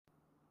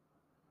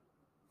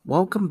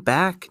Welcome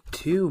back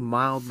to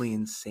Mildly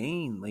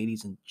Insane,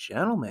 ladies and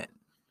gentlemen.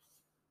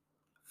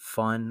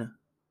 Fun,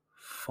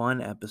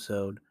 fun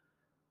episode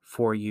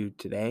for you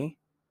today.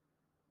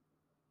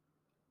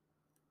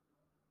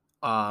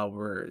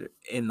 We're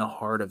in the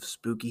heart of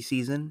spooky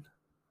season.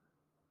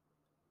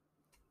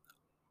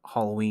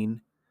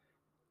 Halloween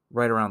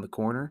right around the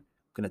corner.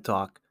 I'm going to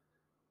talk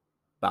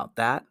about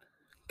that.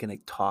 Going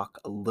to talk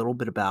a little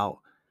bit about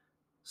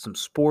some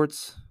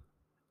sports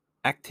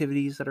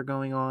activities that are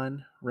going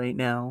on right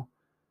now.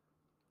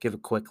 Give a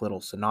quick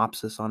little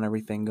synopsis on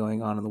everything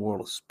going on in the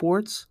world of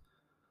sports.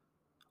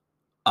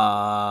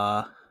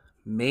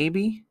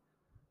 Maybe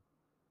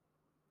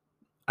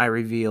I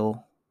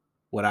reveal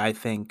what I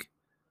think,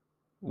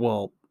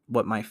 what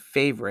my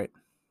favorite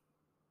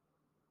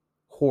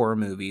horror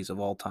movies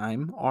of all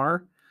time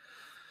are.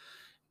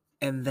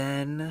 And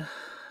then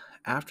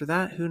after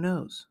that, who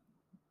knows?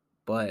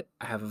 But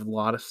I have a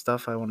lot of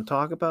stuff I want to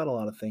talk about, a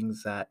lot of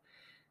things that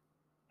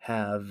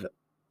have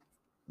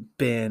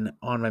been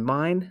on my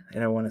mind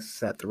and I want to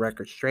set the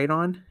record straight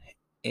on.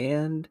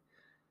 And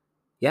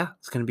yeah,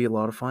 it's going to be a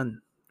lot of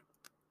fun.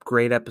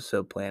 Great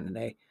episode planned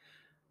today.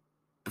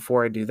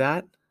 Before I do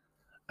that,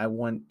 I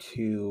want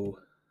to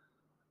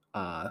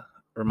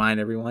remind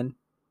everyone,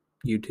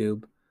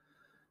 YouTube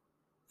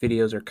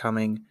videos are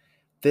coming.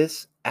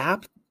 This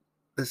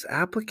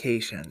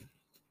application,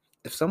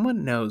 if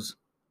someone knows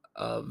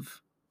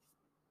of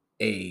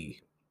a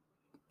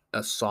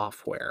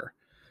software,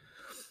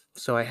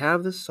 so I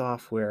have this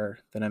software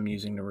that I'm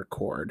using to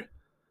record,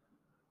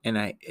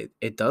 and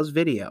it does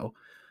video,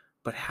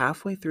 but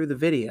halfway through the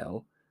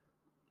video,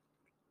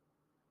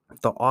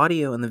 the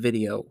audio and the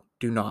video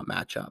do not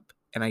match up,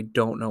 and I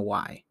don't know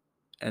why,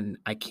 and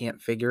I can't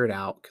figure it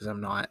out because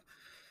I'm not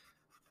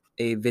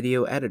a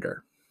video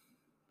editor.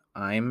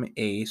 I'm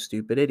a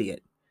stupid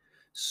idiot.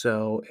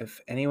 So if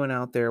anyone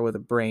out there with a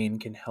brain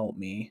can help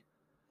me,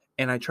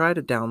 and I tried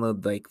to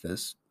download like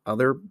this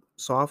other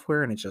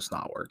software and it's just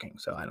not working,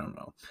 so I don't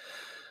know.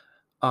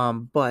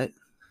 But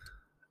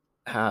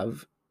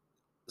have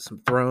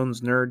some Thrones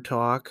nerd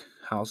talk.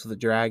 House of the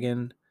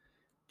Dragon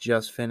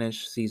just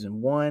finished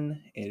season 1.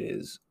 It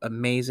is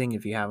amazing.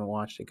 If you haven't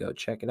watched it, go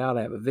check it out.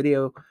 I have a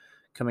video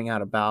coming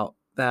out about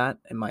that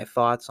and my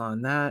thoughts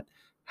on that.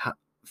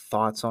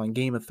 Thoughts on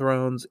Game of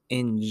Thrones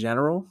in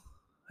general.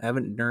 I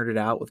haven't nerded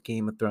out with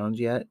Game of Thrones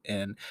yet,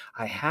 and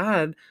I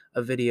had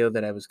a video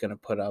that I was going to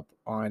put up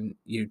on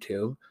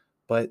YouTube,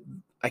 but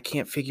I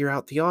can't figure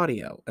out the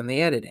audio and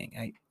the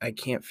editing. I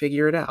can't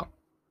figure it out.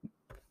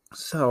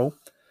 So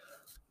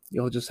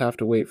you'll just have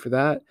to wait for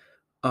that.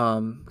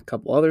 A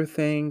couple other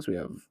things. We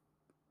have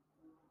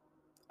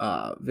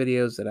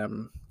videos that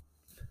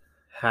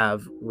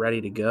have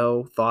ready to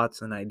go,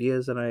 thoughts and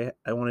ideas that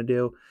I want to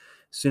do.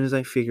 As soon as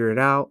I figure it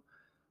out,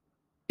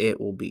 it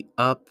will be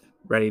up,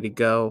 ready to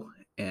go,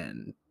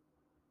 and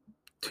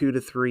 2 to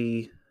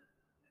 3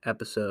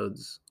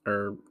 episodes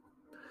or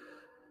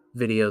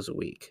videos a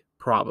week,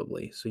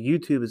 probably. So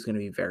YouTube is going to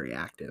be very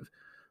active.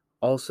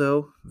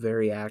 Also,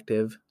 very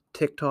active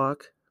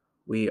TikTok.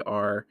 We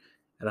are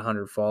at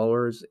 100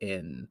 followers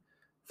in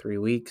 3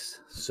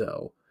 weeks.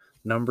 So,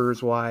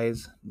 numbers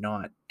wise,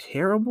 not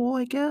terrible,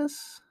 I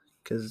guess,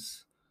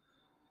 because,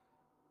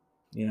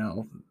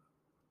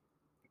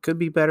 could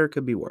be better,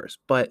 could be worse.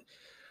 But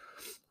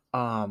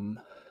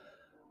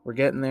we're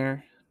getting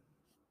there.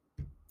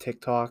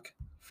 TikTok,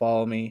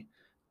 follow me.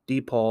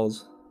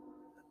 DPauls.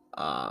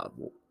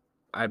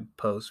 I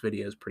post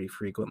videos pretty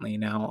frequently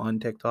now on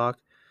TikTok.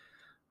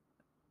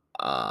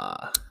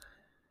 I've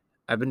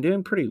been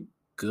doing pretty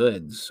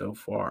good so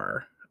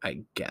far,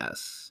 I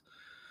guess.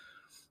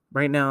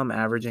 Right now, I'm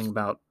averaging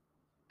about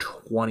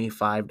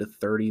 25 to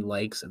 30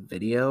 likes a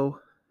video.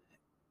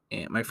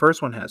 And my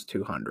first one has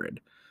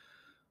 200.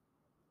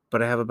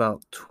 But I have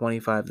about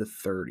 25 to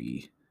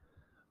 30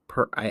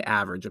 I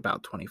average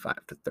about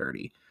 25 to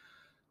 30.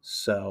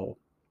 So,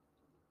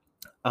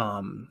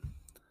 it's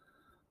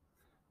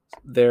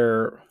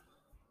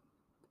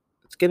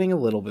getting a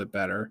little bit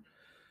better.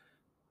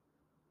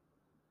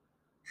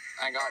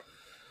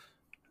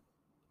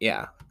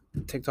 Yeah,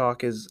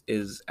 TikTok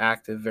is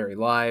active, very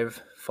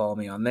live. Follow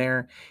me on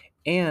there.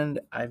 And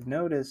I've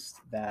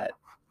noticed that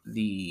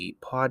the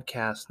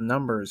podcast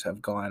numbers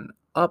have gone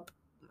up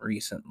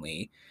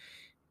recently.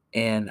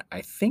 And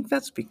I think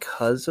that's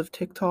because of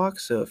TikTok.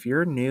 So if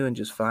you're new and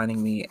just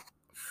finding me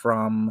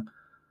from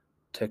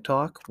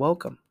TikTok,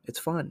 welcome. It's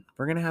fun.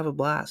 We're going to have a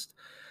blast.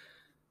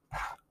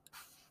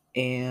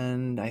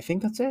 And I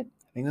think that's it.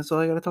 I think that's all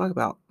I got to talk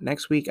about.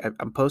 Next week,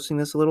 I'm posting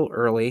this a little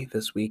early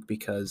this week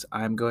because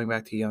I'm going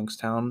back to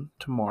Youngstown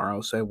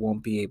tomorrow, so I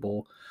won't be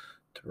able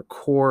to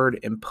record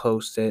and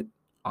post it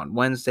on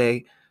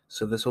Wednesday.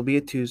 So this will be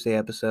a Tuesday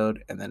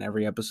episode, and then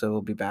every episode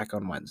will be back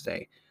on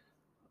Wednesday.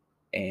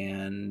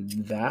 And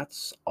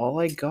that's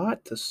all I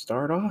got to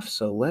start off.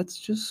 So let's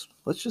just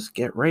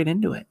get right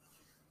into it.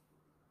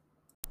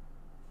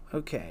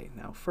 Okay,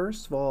 now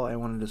first of all, I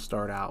wanted to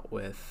start out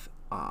with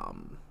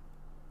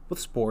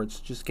sports.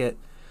 Just get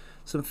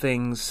some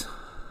things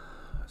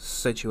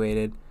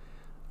situated.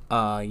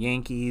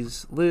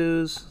 Yankees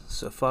lose,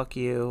 so fuck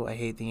you. I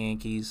hate the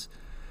Yankees.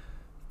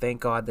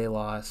 Thank God they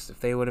lost. If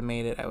they would have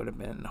made it, I would have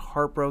been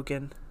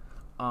heartbroken.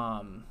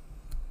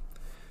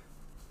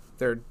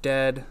 They're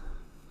dead.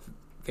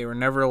 They were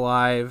never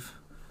alive.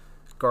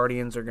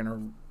 Guardians are going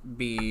to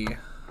be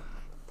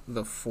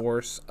the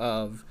force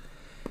of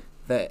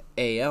the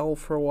AL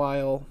for a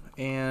while,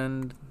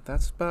 and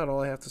that's about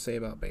all I have to say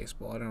about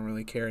baseball. I don't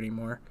really care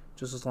anymore.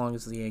 Just as long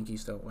as the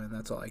Yankees don't win,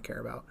 that's all I care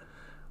about.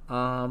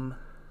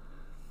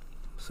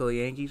 So the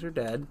Yankees are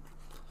dead.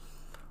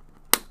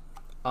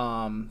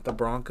 The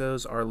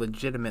Broncos are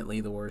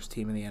legitimately the worst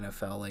team in the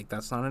NFL. Like,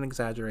 that's not an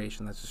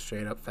exaggeration. That's a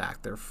straight up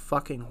fact. They're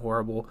fucking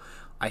horrible.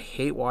 I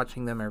hate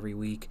watching them every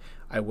week.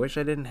 I wish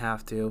I didn't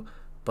have to,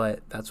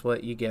 but that's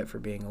what you get for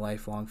being a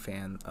lifelong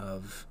fan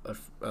of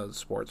a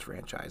sports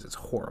franchise. It's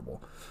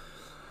horrible.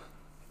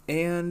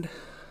 And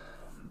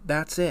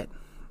that's it.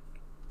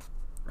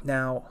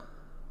 Now,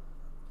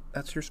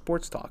 that's your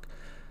sports talk.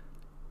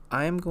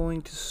 I'm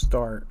going to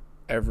start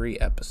every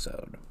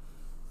episode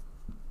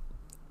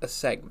a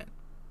segment.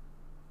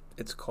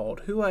 It's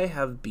called Who I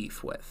Have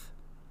Beef With.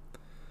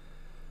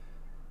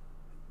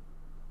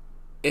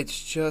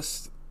 It's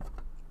just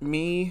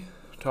me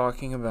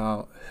talking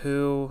about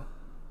who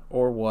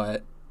or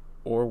what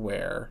or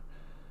where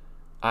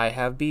I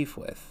have beef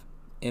with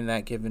in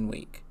that given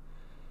week.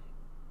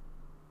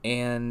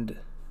 And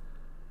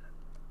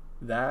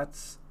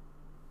that's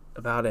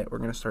about it. We're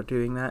going to start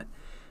doing that.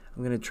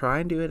 I'm going to try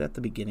and do it at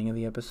the beginning of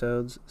the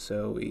episodes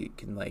so we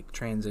can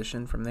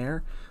transition from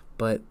there,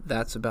 but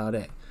that's about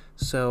it.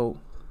 So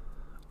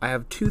I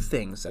have two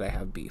things that I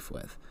have beef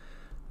with.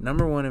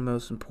 Number one, and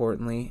most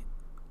importantly,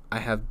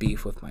 I have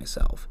beef with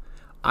myself.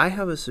 I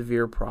have a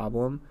severe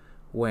problem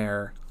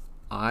where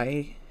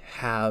I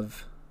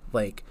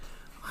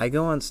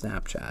go on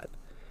Snapchat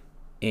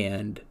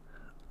and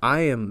I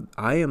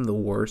am the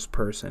worst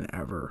person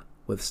ever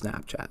with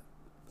Snapchat.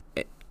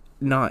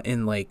 Not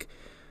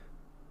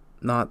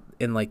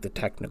in the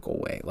technical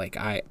way. Like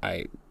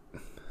I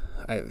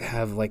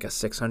have a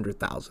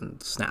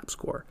 600,000 snap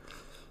score,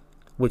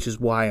 which is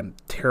why I'm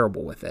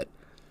terrible with it.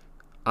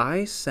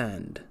 I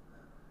send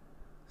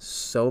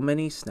so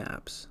many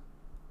snaps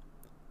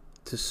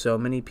to so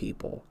many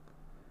people,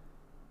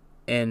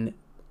 and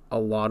a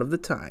lot of the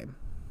time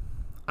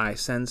I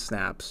send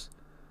snaps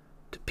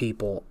to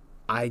people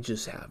I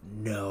just have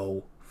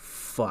no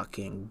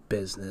fucking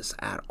business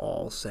at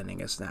all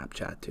sending a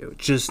Snapchat to.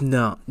 Just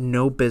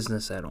no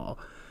business at all.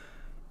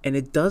 And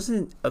it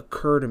doesn't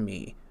occur to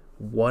me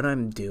what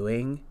I'm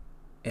doing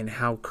and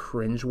how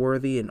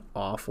cringeworthy and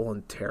awful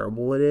and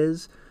terrible it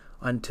is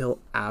until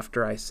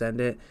after I send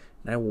it,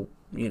 and I will,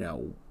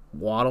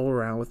 waddle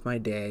around with my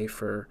day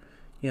for,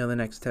 the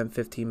next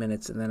 10-15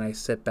 minutes, and then I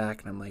sit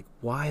back and I'm like,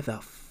 why the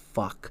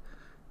fuck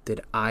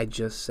did I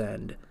just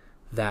send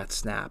that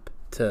snap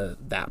to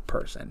that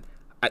person?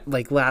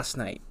 Last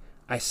night,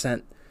 I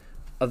sent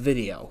a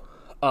video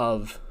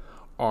of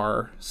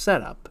our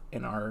setup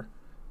in our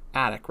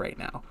attic right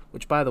now,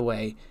 which, by the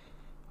way,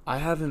 I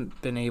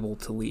haven't been able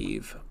to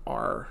leave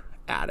our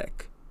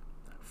attic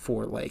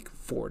for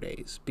 4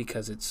 days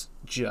because it's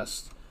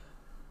just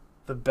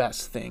the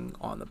best thing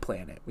on the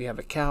planet. We have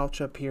a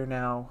couch up here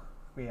now.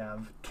 We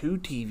have 2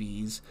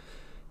 TVs,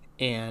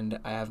 and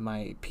I have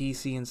my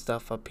PC and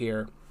stuff up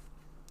here.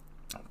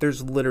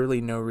 There's literally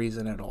no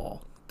reason at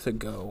all to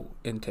go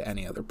into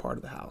any other part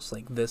of the house.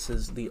 This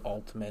is the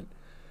ultimate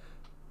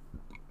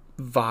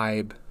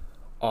vibe,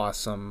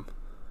 awesome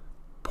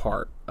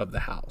part of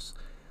the house.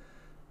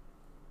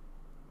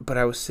 But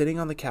I was sitting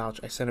on the couch.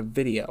 I sent a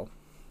video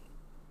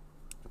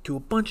to a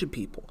bunch of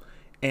people,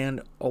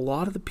 and a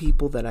lot of the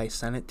people that I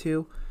sent it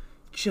to,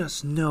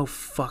 just no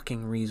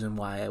fucking reason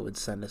why I would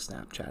send a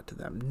Snapchat to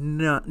them.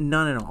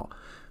 None at all.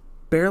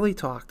 Barely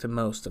talked to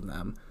most of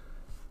them.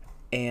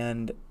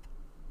 And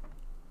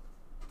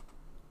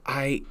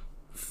I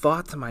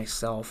thought to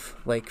myself,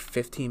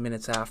 15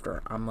 minutes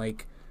after, I'm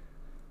like,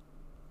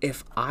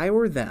 if I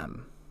were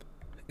them,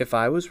 if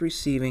I was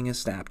receiving a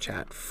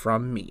Snapchat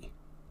from me,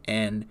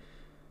 and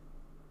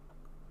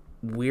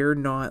we're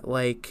not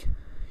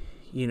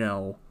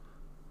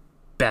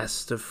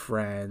best of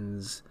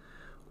friends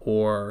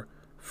or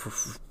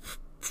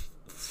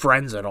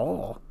friends at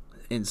all,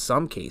 in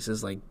some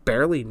cases,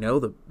 barely know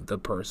the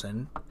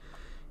person,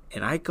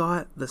 and I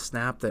got the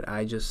snap that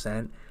I just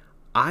sent,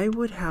 I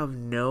would have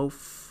no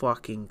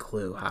fucking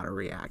clue how to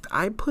react.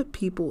 I put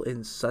people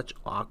in such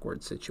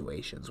awkward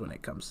situations when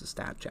it comes to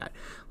Snapchat.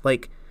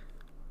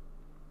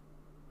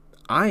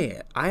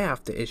 I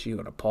have to issue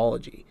an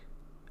apology.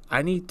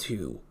 I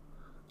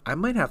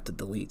might have to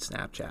delete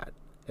Snapchat.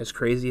 As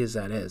crazy as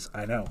that is,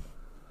 I know.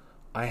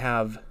 I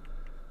have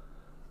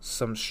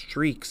some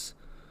streaks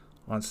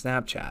on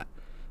Snapchat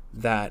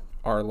that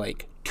are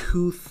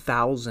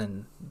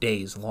 2,000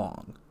 days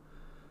long.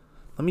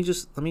 Let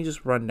me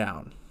just run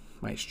down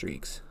my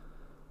streaks.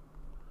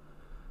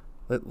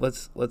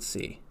 Let's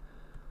see.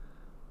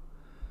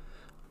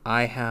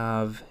 I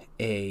have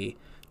a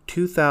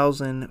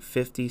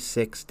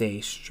 2,056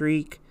 day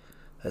streak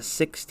a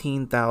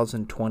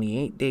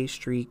 16,028 day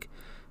streak,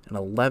 an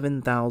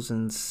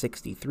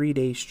 11,063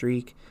 day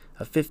streak,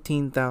 a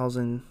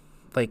 15,000,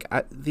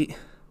 the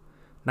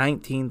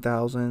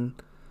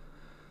 19,000,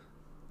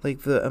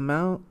 like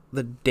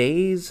the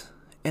days,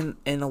 and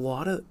a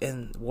lot of,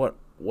 and what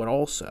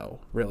also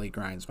really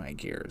grinds my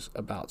gears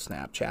about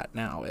Snapchat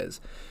now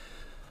is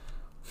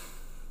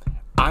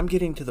I'm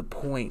getting to the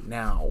point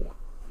now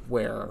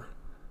where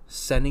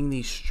sending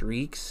these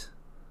streaks,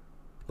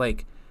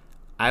 like,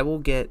 I will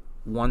get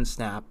one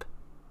snap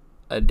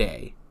a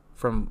day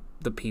from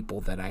the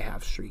people that I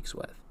have streaks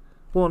with.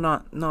 Well,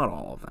 not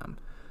all of them.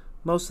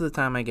 Most of the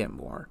time I get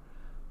more.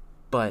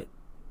 But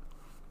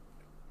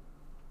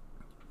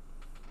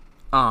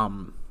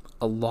a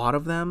lot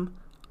of them,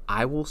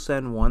 I will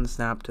send one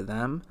snap to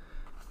them.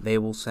 They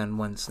will send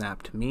one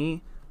snap to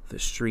me. The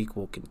streak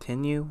will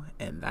continue,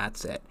 and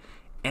that's it.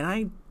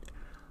 And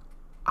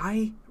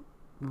I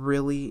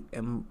really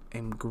am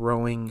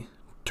growing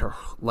to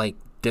like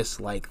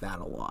dislike that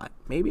a lot.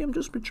 Maybe I'm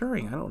just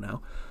maturing, I don't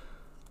know.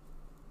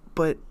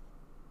 But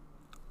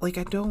like,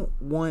 I don't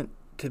want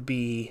to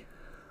be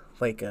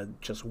like I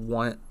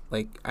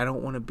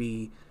don't want to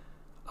be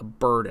a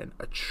burden,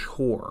 a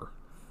chore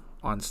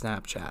on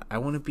Snapchat. I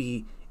want to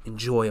be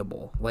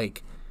enjoyable.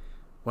 Like,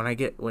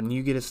 when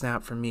you get a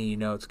snap from me, you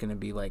know it's going to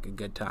be like a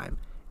good time.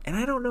 And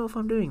I don't know if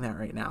I'm doing that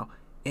right now.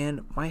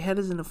 And my head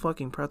is in a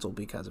fucking pretzel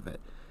because of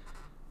it.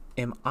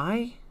 Am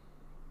I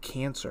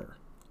cancer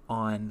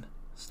on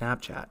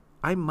Snapchat?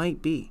 I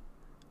might be.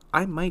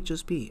 I might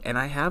just be. And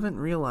I haven't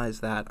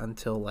realized that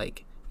until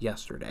like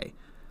yesterday.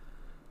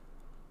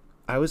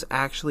 I was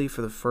actually,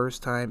 for the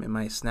first time in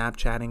my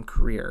Snapchatting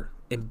career,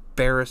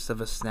 embarrassed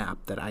of a snap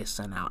that I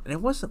sent out. And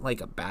it wasn't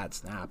like a bad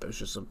snap. It was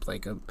just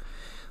like a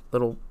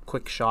little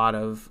quick shot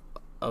of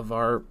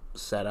our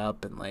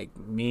setup, and like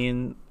me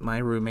and my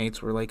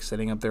roommates were like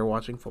sitting up there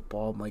watching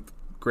football, and like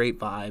great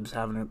vibes,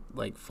 having a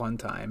like fun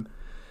time.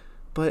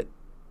 But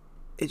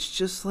it's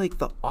just like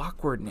the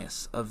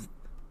awkwardness of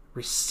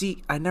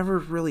receipt. I never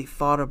really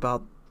thought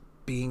about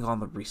being on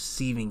the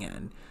receiving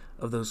end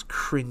of those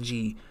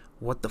cringy,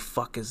 what the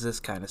fuck is this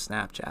kind of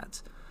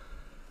Snapchats.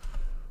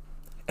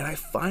 And I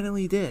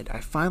finally did. I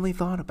finally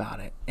thought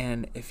about it.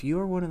 And if you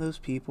are one of those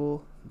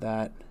people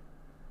that,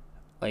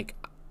 like,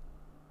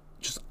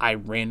 just I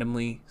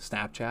randomly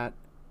Snapchat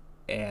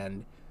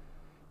and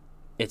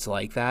it's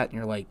like that, and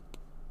you're like,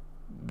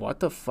 what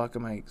the fuck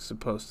am I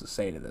supposed to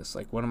say to this?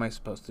 Like, what am I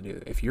supposed to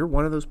do? If you're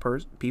one of those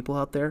people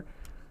out there,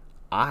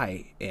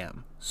 I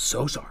am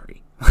so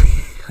sorry.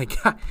 Like,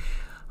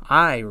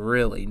 I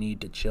really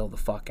need to chill the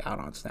fuck out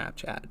on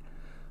Snapchat.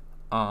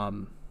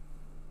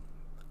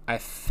 I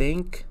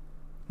think,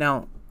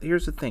 now,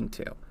 here's the thing,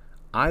 too.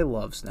 I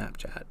love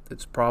Snapchat.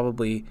 It's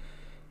probably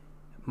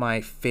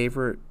my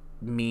favorite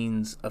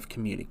means of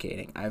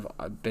communicating. I've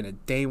been a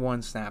day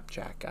one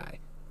Snapchat guy.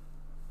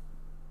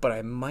 But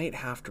I might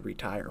have to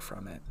retire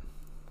from it.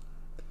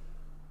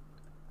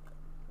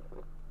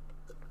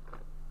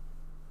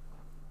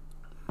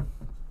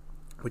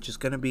 Which is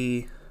going to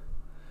be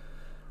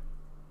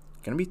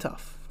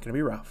tough. Going to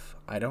be rough.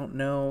 I don't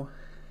know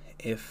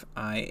if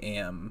I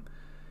am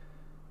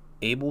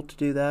able to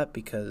do that,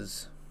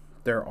 because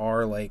there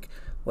are like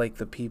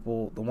the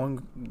people, the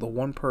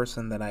one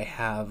person that I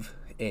have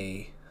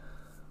a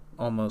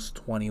almost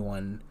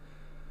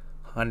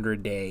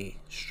 2,100 day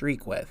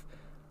streak with.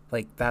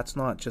 Like, that's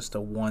not just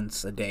a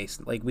once a day.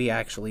 Like, we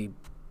actually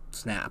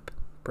snap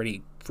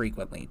pretty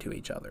frequently to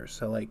each other.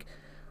 So, like,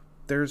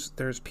 there's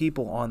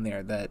people on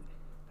there that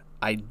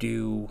I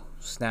do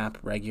snap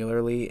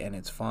regularly, and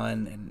it's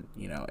fun, and,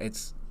 you know,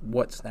 it's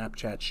what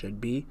Snapchat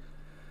should be.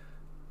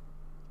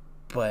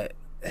 But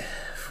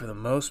for the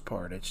most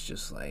part, it's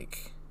just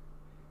like,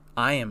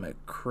 I am a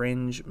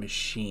cringe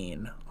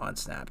machine on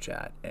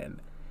Snapchat,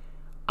 and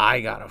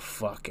I gotta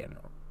fucking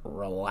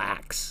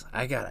relax.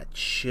 I gotta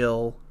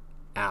chill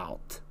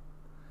out.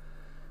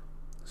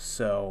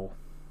 So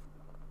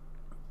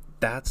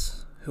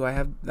that's who I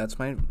have. That's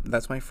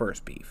my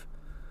first beef.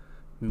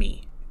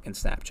 Me and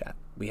Snapchat,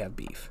 we have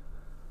beef.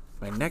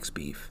 My next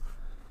beef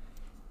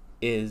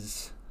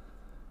is,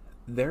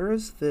 there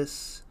is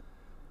this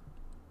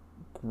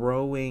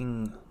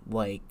growing,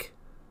 like,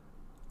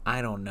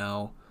 I don't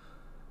know,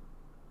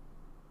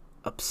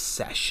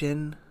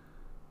 obsession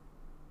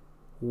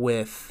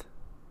with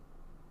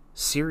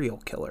serial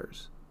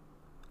killers.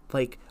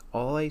 Like,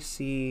 all I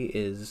see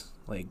is,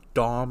 like,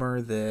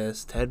 Dahmer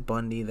this, Ted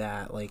Bundy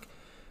that, like,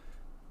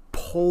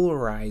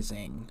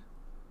 polarizing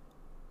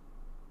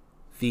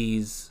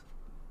these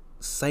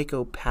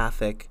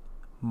psychopathic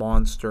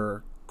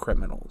monster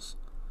criminals.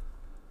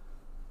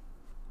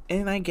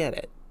 And I get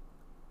it.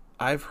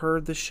 I've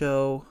heard the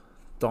show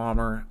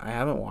Dahmer. I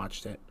haven't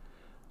watched it.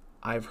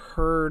 I've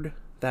heard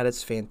that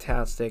it's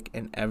fantastic,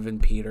 and Evan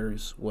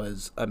Peters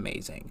was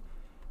amazing.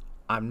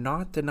 I'm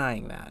not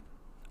denying that.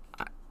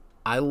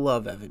 I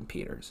love Evan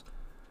Peters.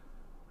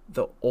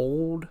 The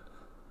old,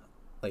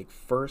 like,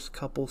 first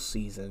couple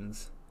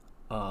seasons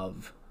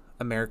of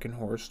American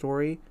Horror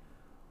Story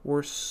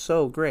were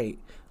so great.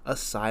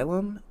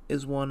 Asylum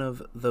is one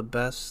of the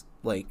best,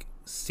 like,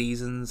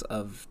 seasons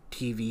of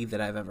TV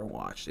that I've ever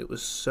watched. It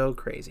was so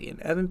crazy. And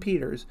Evan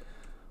Peters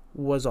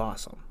was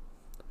awesome.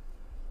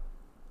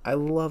 I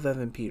love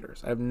Evan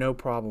Peters. I have no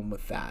problem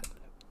with that.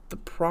 The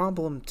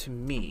problem to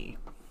me,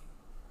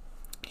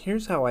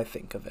 here's how I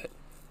think of it.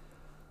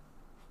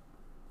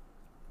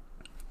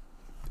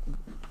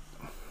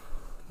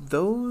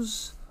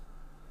 Those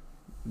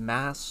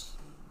mass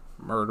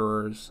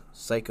murderers,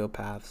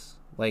 psychopaths,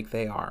 like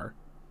they are,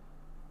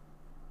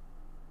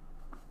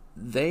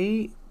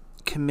 they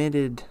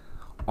committed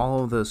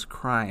all of those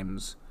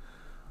crimes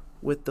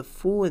with the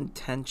full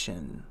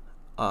intention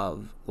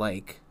of,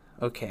 like,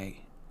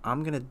 okay,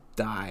 I'm gonna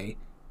die,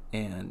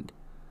 and,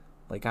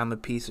 like, I'm a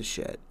piece of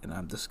shit, and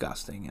I'm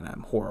disgusting, and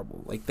I'm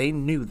horrible. Like, they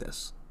knew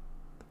this.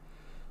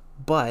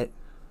 But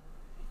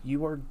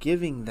you are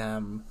giving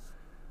them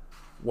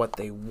what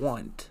they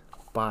want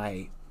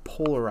by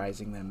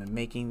polarizing them and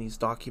making these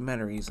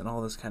documentaries and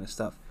all this kind of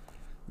stuff.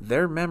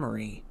 Their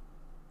memory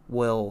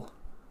will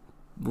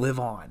live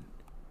on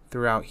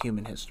throughout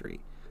human history.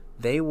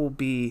 They will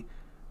be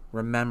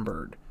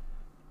remembered,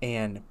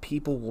 and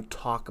people will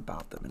talk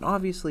about them. And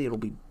obviously it'll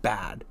be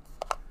bad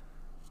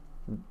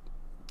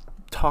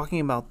talking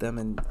about them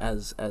and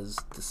as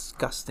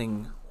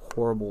disgusting,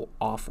 horrible,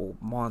 awful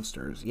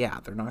monsters. Yeah,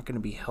 they're not going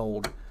to be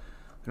held,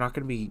 they're not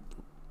going to be,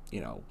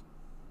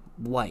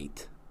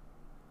 light.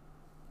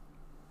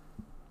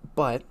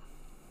 But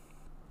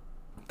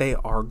they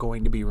are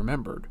going to be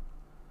remembered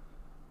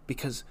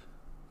because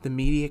the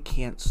media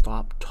can't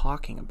stop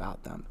talking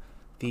about them.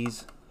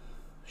 These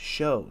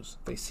shows,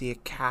 they see a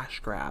cash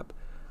grab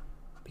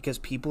because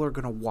people are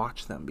going to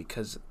watch them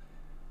because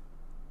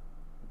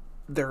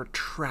they're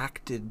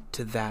attracted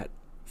to that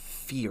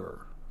fear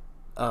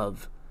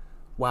of,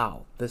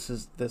 wow,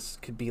 this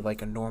could be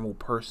like a normal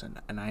person,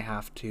 and I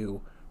have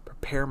to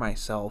prepare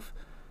myself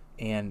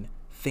and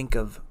think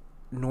of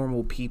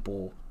normal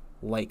people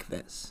like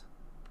this.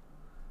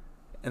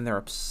 And they're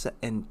upset,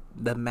 and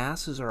the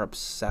masses are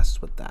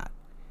obsessed with that.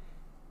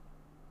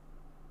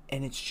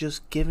 And it's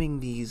just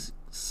giving these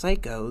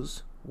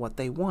psychos what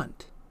they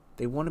want.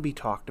 They want to be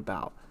talked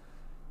about.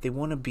 They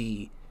want to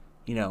be,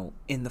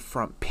 in the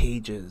front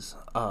pages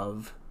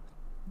of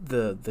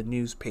the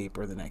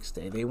newspaper the next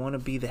day. They want to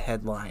be the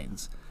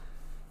headlines.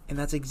 And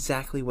that's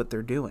exactly what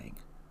they're doing.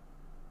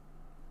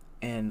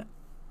 And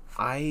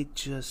I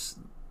just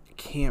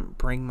can't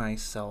bring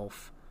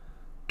myself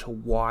to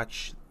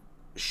watch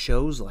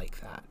shows like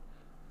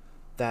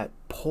that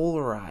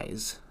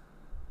polarize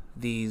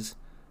these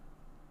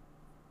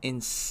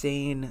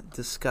insane,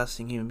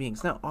 disgusting human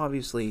beings. Now,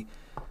 obviously,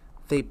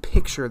 they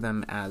picture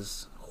them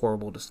as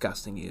horrible,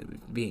 disgusting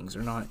human beings.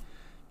 They're not,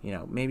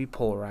 maybe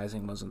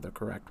polarizing wasn't the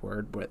correct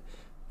word, but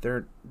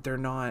they're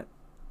not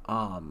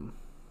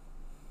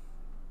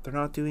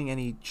doing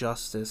any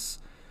justice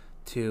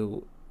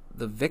to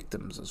the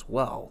victims as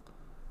well.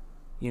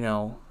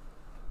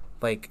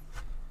 Like,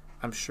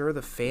 I'm sure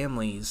the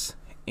families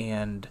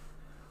and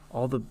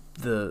all the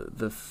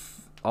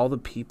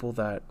people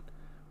that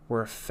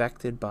were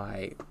affected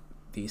by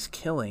these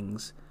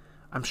killings,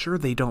 I'm sure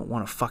they don't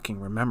want to fucking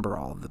remember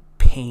all of the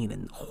pain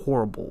and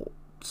horrible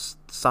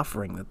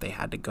suffering that they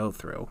had to go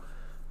through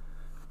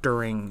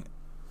during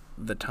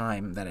the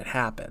time that it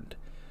happened.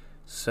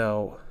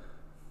 So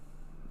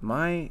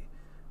my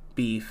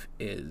beef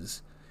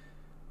is,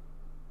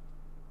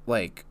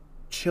 like,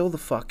 chill the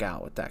fuck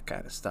out with that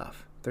kind of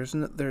stuff.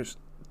 There's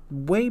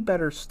way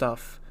better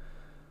stuff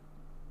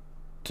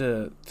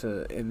to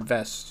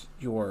invest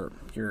your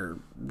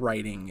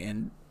writing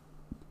and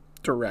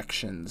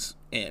directions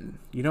in.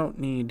 You don't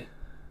need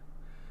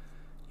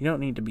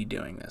to be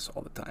doing this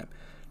all the time.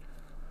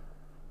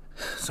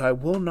 So I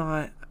will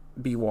not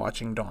be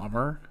watching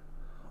Dahmer.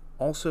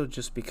 Also,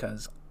 just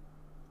because,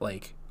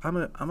 like, I'm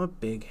a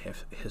big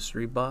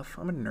history buff.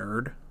 I'm a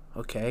nerd.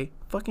 Okay,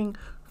 fucking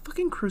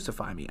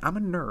crucify me. I'm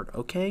a nerd.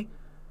 Okay,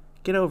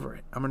 get over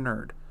it. I'm a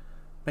nerd.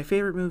 My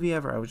favorite movie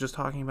ever. I was just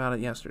talking about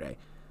it yesterday.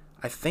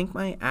 I think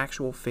my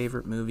actual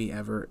favorite movie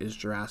ever is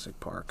Jurassic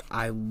Park.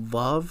 I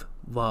love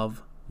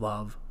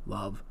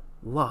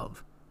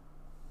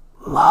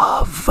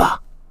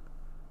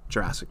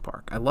Jurassic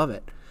Park. I love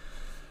it.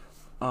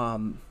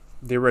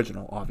 The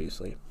original,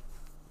 obviously.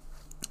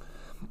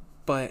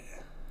 But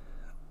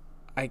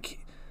I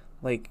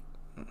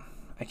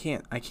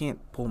can't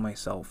pull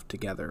myself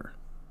together.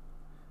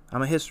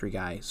 I'm a history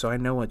guy, so I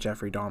know what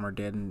Jeffrey Dahmer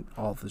did and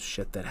all the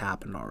shit that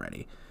happened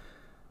already.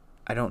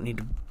 I don't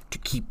need to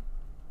keep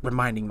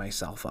reminding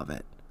myself of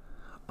it.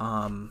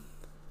 So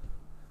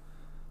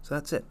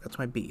that's it. That's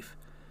my beef.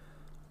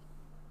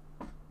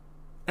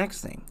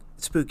 Next thing,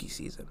 spooky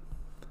season.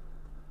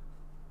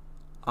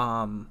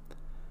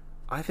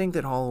 I think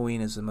that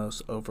Halloween is the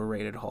most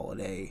overrated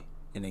holiday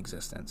in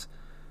existence.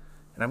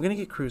 And I'm going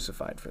to get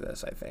crucified for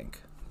this, I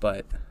think.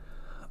 But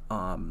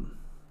I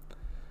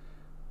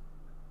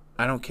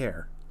don't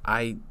care.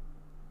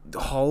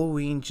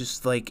 Halloween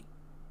just, like,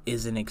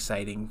 isn't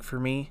exciting for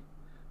me.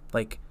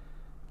 Like,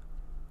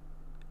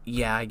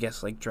 yeah, I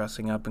guess like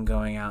dressing up and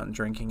going out and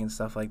drinking and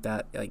stuff like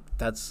that, like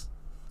that's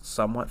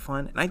somewhat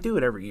fun. And I do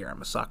it every year.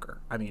 I'm a sucker.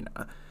 I mean,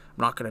 I'm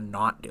not gonna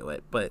not do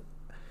it, but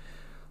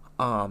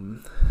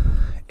um,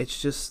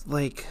 it's just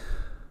like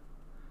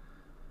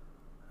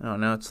I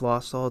don't know. It's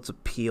lost all its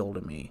appeal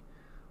to me.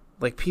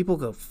 Like people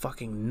go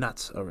fucking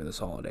nuts over this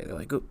holiday. They're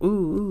like,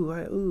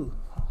 ooh,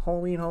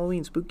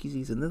 Halloween, spooky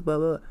season, this blah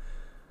blah.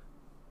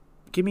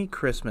 Give me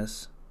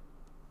Christmas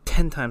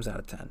 10 times out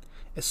of 10.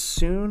 As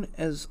soon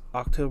as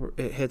October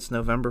it hits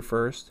November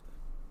 1st,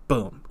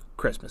 boom,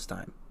 Christmas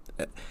time.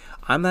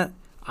 I'm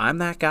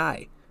that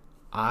guy.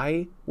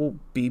 I will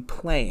be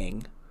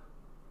playing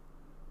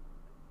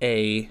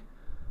a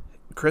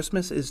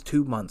Christmas is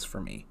 2 months for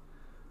me.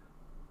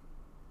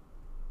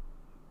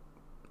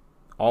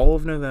 All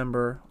of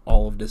November,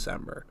 all of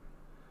December,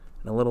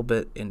 and a little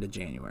bit into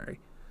January.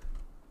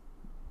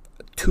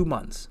 2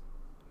 months.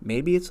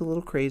 Maybe it's a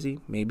little crazy,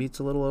 maybe it's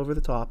a little over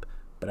the top,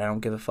 but I don't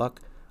give a fuck.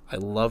 I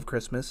love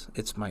Christmas.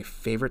 It's my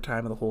favorite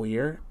time of the whole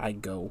year. I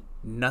go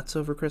nuts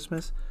over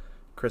Christmas.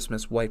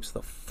 Christmas wipes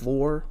the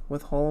floor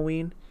with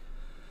Halloween.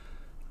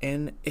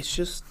 And it's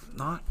just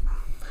not...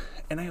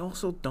 And I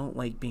also don't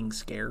like being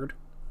scared.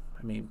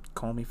 I mean,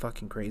 call me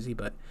fucking crazy,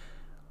 but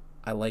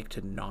I like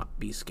to not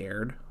be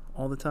scared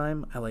all the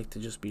time. I like to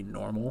just be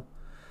normal.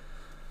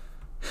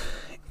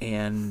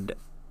 And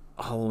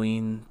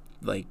Halloween,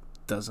 like,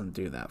 doesn't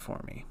do that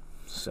for me.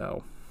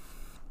 So,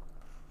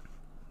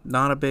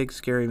 not a big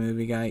scary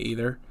movie guy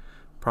either.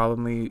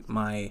 Probably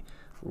my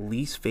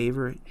least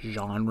favorite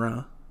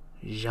genre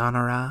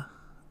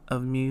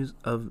of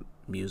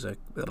music.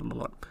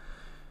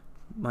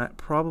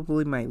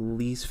 Probably my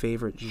least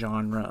favorite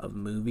genre of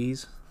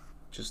movies.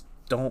 Just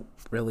don't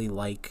really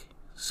like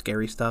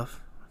scary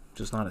stuff.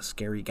 Just not a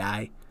scary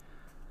guy.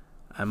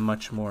 I'm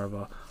much more of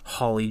a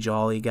holly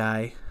jolly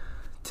guy.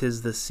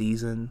 'Tis the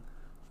season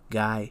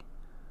guy.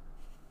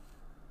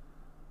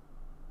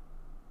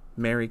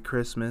 Merry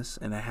Christmas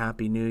and a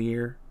Happy New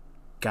Year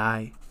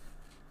guy.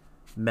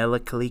 Mele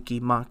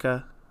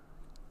Kalikimaka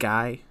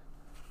guy.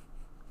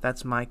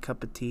 That's my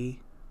cup of tea.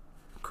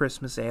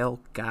 Christmas ale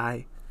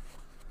guy.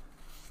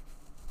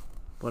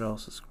 What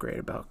else is great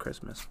about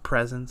Christmas?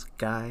 Presents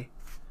guy.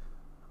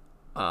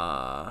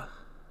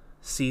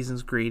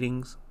 Season's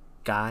greetings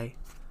guy.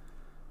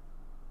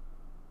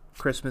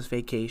 Christmas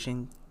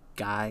vacation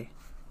guy.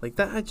 Like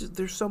that,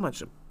 there's so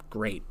much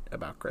great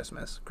about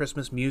Christmas.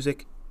 Christmas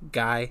music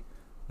guy.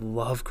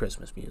 Love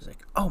Christmas music.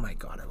 Oh my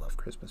god, I love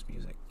Christmas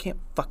music. Can't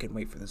fucking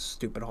wait for this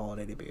stupid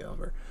holiday to be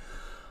over.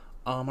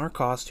 Our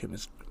costume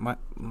is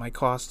my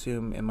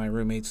costume and my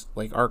roommates,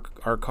 like our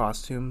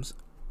costumes.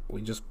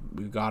 We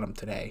got them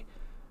today.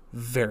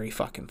 Very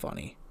fucking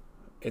funny.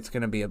 It's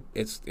gonna be a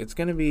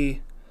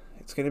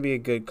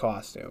good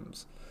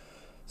costumes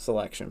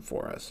selection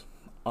for us.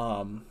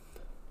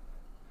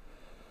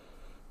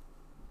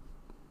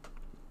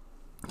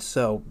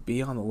 So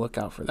be on the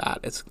lookout for that.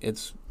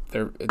 It's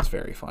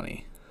very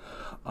funny.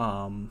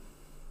 I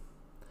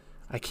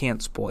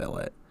can't spoil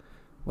it.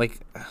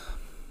 Like,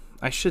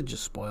 I should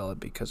just spoil it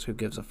because who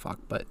gives a fuck,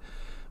 but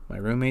my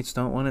roommates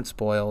don't want it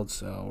spoiled,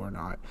 so we're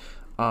not.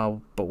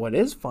 But what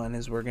is fun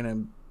is we're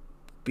gonna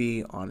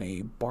be on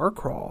a bar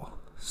crawl,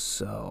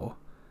 so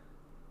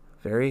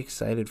very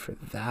excited for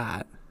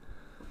that.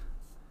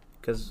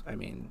 Because, I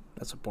mean,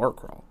 that's a bar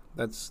crawl.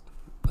 That's,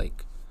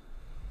 like,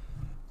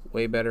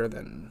 way better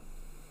than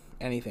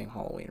anything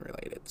Halloween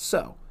related.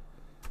 So,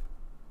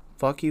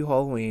 fuck you,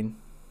 Halloween.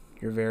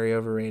 You're very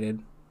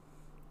overrated.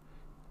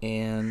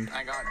 And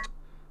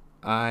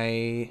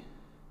I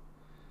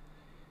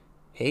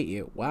hate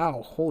you.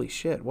 Wow, holy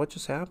shit, what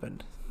just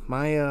happened?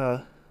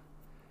 I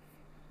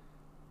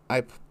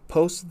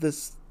posted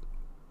this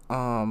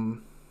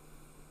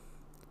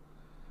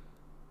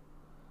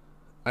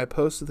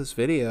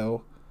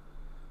video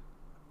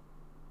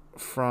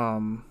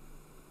from,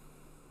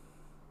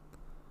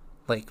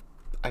 like,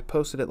 I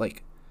posted it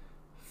like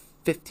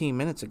 15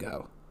 minutes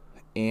ago,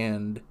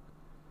 and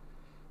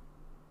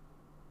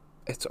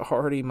it's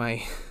already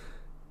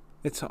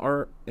it's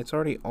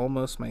already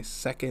almost my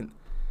second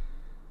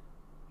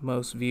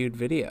most viewed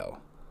video.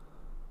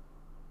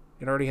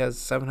 It already has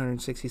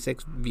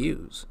 766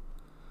 views.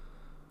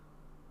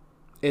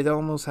 It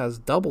almost has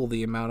double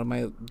the amount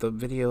of the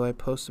video I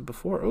posted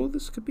before. Oh,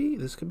 this could be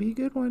a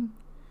good one.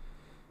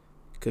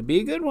 Could be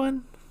a good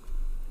one.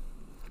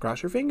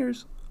 Cross your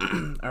fingers.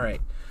 All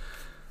right.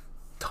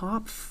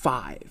 Top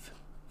 5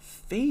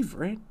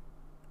 favorite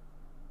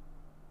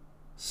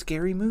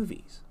scary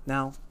movies.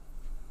 Now,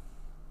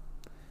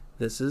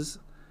 this is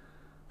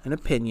an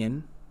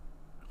opinion,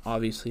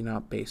 obviously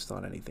not based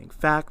on anything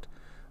fact,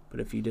 but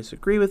if you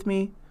disagree with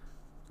me,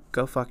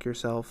 go fuck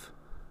yourself,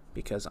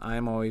 because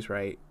I'm always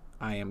right.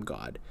 I am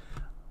God.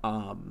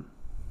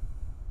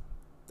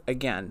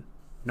 Again,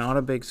 not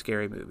a big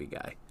scary movie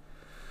guy.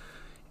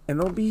 And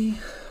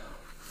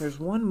there's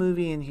one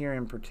movie in here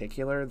in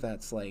particular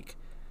that's like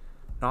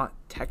not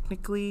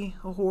technically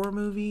a horror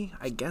movie.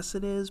 I guess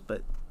it is,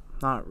 but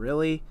not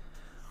really.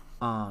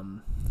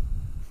 But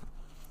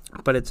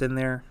it's in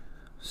there.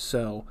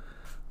 So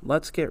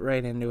let's get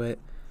right into it.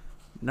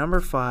 Number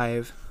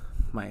 5,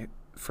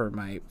 for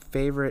my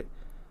favorite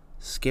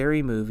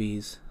scary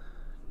movies.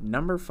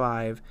 Number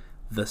 5,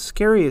 the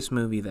scariest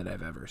movie that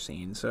I've ever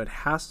seen. So it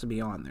has to be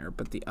on there.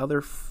 But the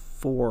other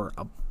 4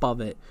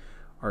 above it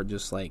are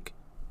just like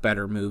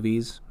better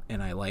movies,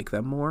 and I like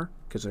them more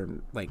because they're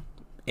like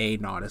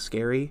not as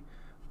scary,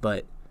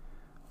 but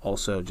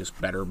also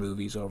just better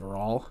movies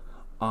overall.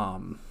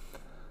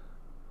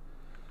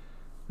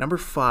 Number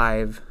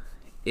 5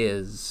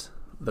 is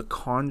The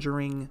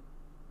Conjuring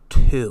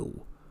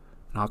 2.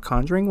 Not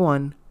Conjuring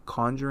 1,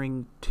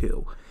 Conjuring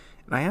 2.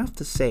 And I have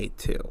to say,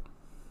 too,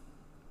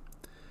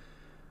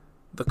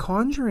 The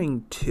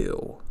Conjuring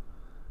 2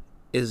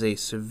 is a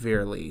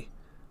severely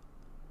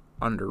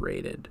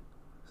underrated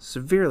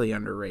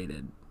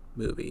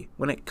movie.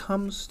 When it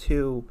comes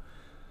to,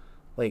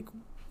 like,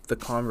 the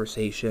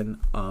conversation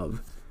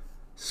of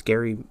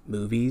scary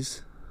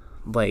movies,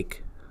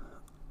 like,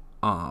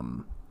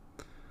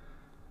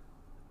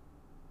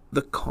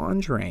 The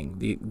Conjuring,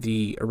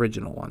 the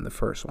original one, the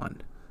first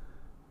one,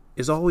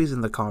 is always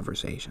in the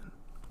conversation.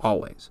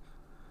 Always.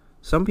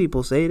 Some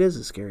people say it is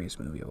the scariest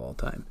movie of all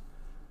time.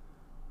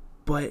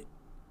 But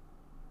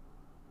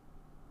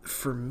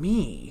for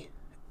me,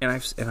 and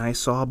I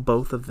saw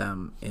both of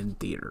them in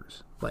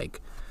theaters.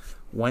 Like,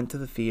 went to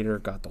the theater,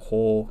 got the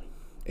whole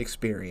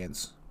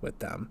experience with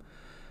them.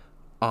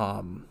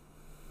 To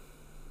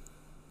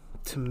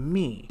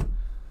me,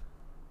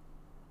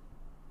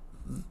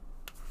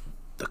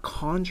 The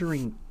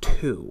Conjuring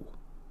 2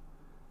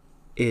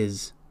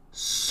 is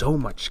so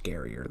much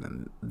scarier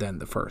than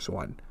the first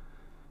one.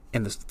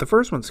 And the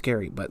first one's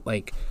scary, but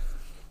like,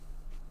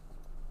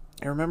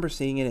 I remember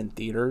seeing it in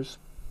theaters,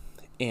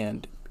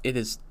 and it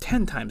is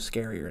 10 times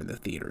scarier in the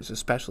theaters,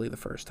 especially the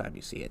first time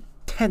you see it.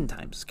 10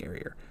 times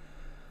scarier.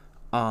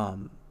 I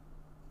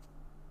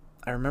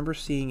remember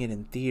seeing it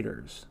in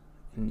theaters,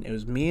 and it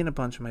was me and a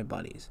bunch of my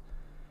buddies.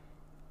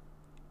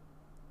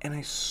 And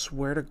I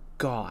swear to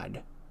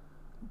God,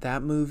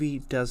 that movie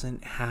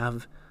doesn't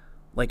have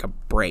like a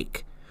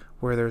break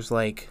where there's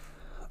like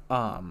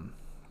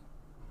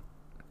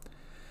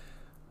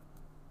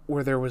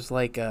where there was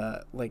like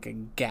a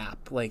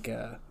gap, like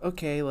a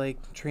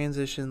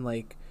transition,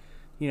 like,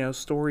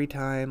 story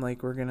time,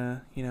 like we're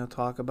gonna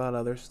talk about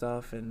other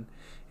stuff and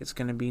it's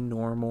gonna be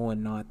normal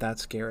and not that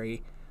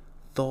scary.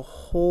 The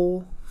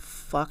whole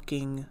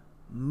fucking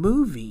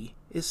movie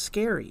is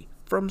scary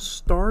from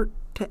start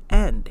to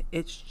end.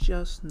 It's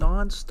just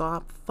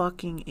nonstop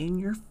fucking in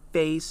your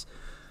face,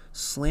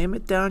 slam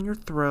it down your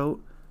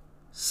throat,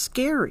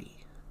 scary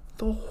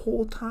the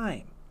whole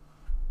time.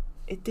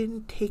 It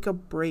didn't take a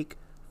break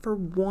for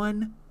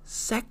 1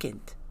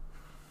 second.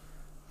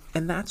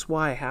 And that's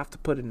why I have to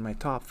put it in my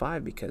top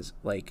 5, because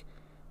like,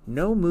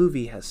 no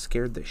movie has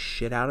scared the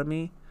shit out of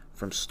me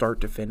from start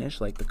to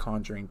finish like The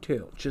Conjuring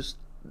 2. Just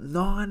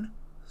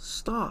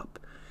non-stop.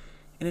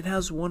 And it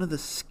has one of the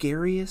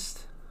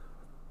scariest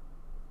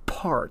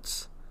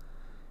parts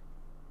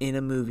in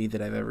a movie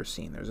that I've ever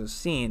seen. There's a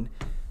scene,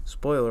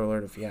 spoiler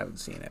alert if you haven't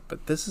seen it,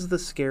 but this is the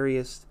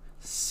scariest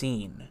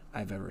scene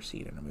I've ever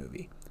seen in a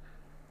movie.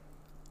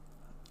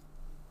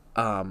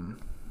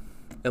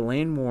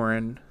 Elaine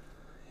Warren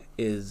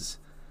is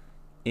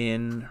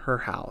in her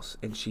house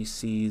and she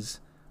sees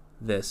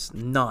this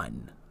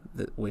nun,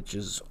 which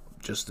is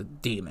just a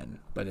demon,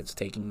 but it's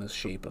taking the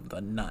shape of the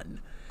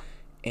nun.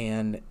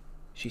 And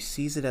she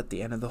sees it at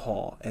the end of the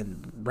hall,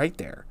 and right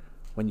there,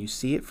 when you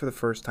see it for the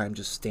first time,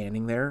 just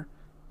standing there,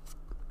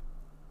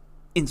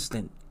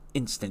 instant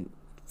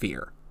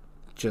fear.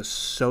 Just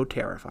so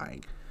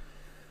terrifying.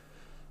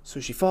 So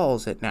she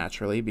follows it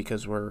naturally,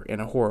 because we're in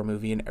a horror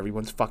movie and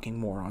everyone's fucking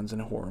morons in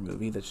a horror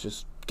movie. That's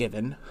just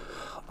given.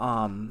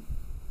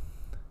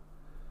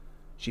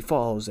 She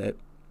follows it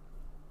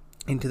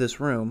into this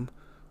room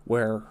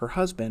where her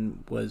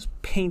husband was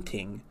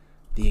painting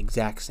the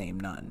exact same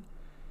nun.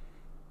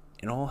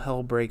 And all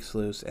hell breaks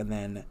loose, and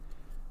then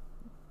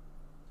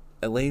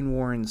Elaine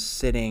Warren's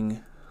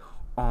sitting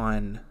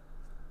on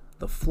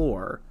the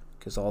floor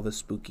because all this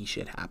spooky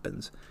shit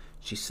happens.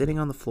 She's sitting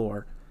on the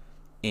floor,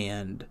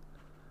 and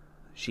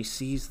she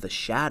sees the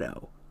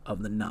shadow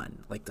of the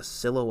nun, like the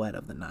silhouette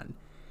of the nun,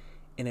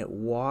 and it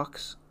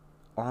walks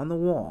on the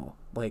wall,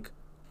 like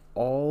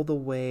all the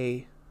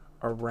way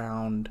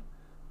around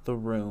the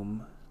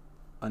room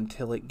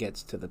until it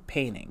gets to the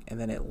painting, and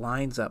then it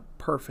lines up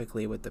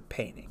perfectly with the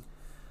painting.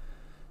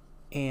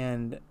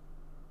 And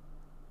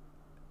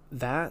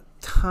that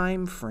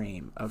time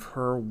frame of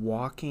her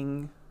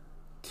walking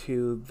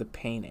to the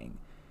painting,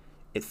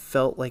 it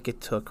felt like it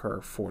took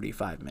her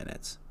 45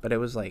 minutes, but it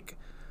was like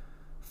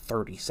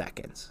 30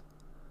 seconds.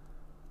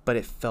 But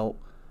it felt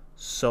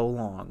so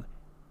long.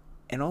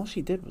 And all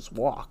she did was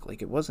walk.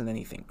 Like, it wasn't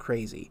anything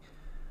crazy.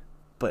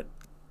 But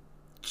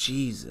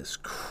Jesus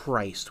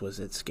Christ, was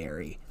it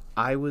scary.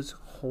 I was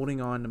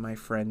holding on to my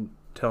friend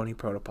Tony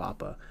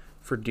Protopapa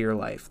for dear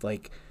life,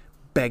 like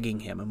begging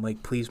him. I'm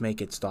like, please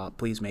make it stop.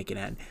 Please make it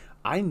end.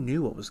 I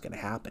knew what was going to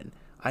happen.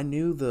 I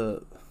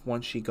knew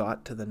once she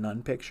got to the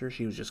nun picture,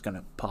 she was just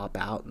gonna pop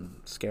out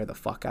and scare the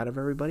fuck out of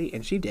everybody,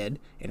 and she did.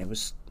 And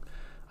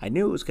I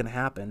knew it was gonna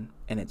happen,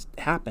 and it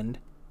happened,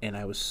 and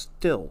I was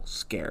still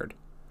scared.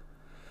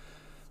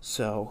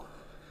 So,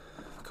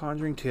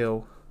 Conjuring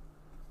 2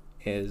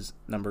 is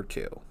number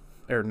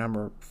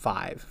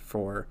 5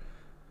 for.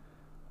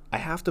 I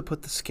have to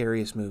put the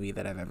scariest movie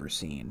that I've ever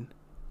seen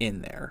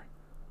in there,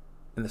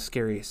 and the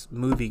scariest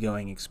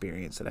movie-going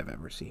experience that I've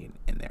ever seen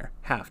in there.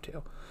 Have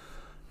to.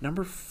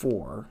 Number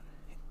 4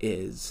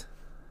 is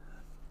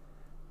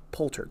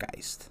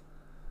Poltergeist.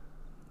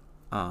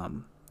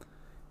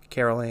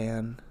 Carol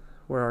Ann,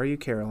 where are you,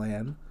 Carol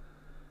Ann?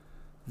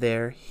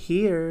 They're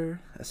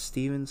here. A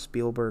Steven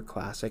Spielberg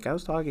classic. I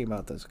was talking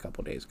about this a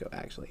couple days ago,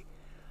 actually.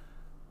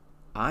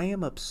 I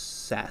am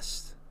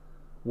obsessed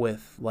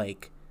with,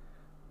 like,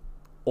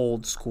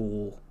 old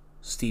school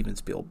Steven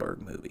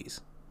Spielberg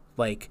movies.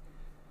 Like,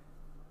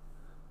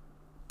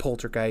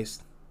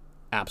 Poltergeist,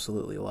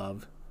 absolutely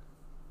love.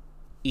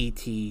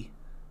 E.T.,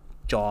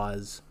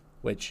 Jaws,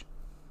 which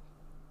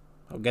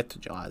I'll get to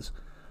Jaws.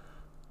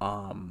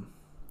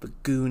 The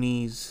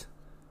Goonies.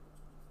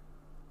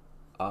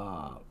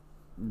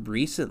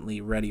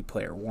 Recently, Ready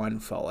Player One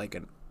felt like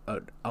an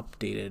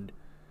updated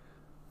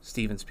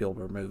Steven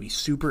Spielberg movie.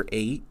 Super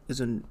 8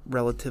 is a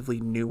relatively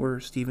newer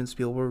Steven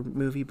Spielberg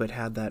movie, but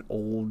had that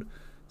old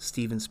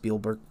Steven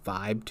Spielberg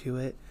vibe to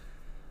it.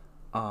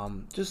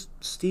 Just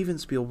Steven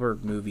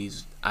Spielberg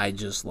movies I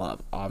just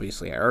love.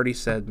 Obviously, I already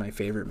said my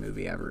favorite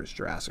movie ever is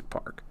Jurassic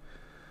Park.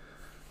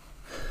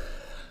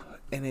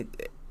 And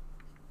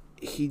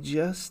he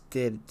just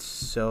did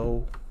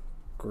so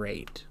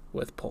great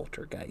with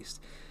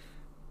Poltergeist.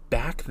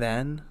 Back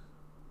then,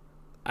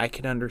 I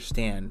could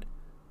understand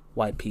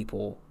why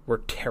people were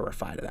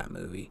terrified of that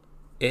movie.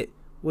 It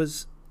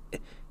was,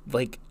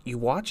 like, you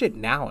watch it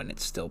now and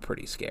it's still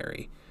pretty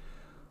scary.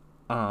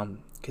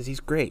 Because he's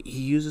great.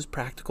 He uses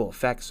practical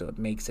effects, so it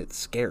makes it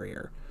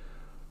scarier.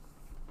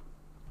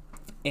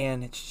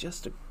 And it's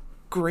just a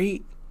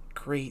great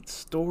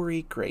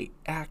story, great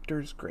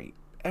actors, great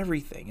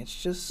everything.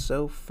 It's just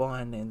so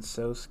fun and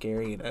so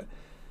scary. And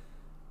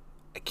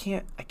I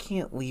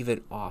can't leave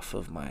it off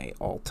of my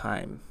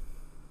all-time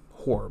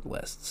horror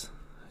lists.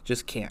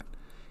 Just can't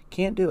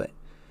do it.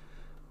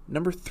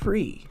 Number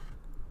 3,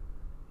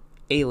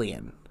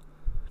 Alien.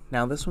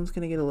 Now this one's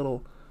gonna get a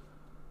little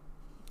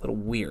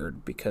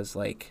weird because,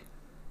 like,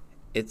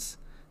 it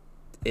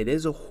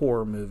is a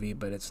horror movie,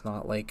 but it's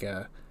not like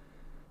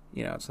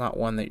it's not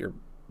one that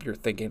you're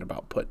thinking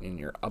about putting in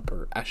your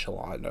upper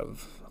echelon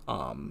of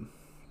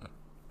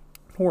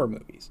horror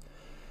movies.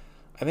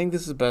 I think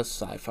this is the best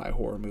sci-fi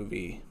horror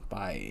movie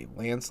by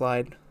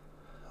landslide.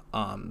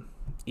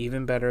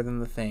 Even better than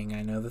The Thing.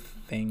 I know The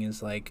Thing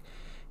is, like,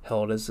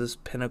 held as this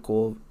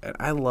pinnacle, and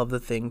I love The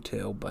Thing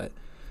too, but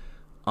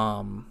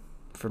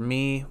for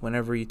me,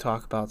 whenever you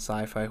talk about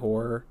sci-fi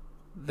horror,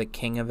 the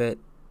king of it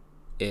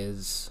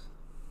is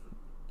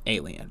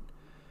Alien.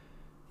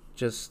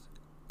 Just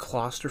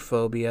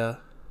claustrophobia.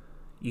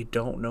 You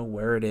don't know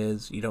where it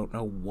is. You don't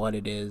know what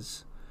it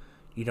is.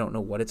 You don't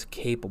know what it's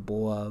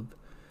capable of.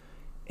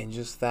 And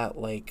just that,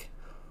 like,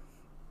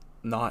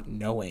 not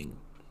knowing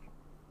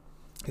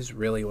is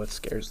really what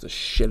scares the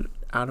shit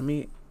out of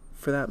me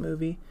for that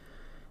movie.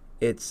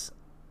 It's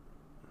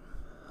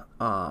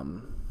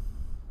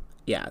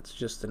it's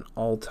just an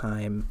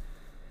all-time.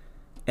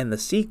 And the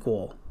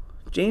sequel,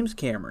 James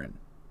Cameron,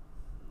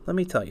 let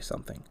me tell you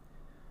something.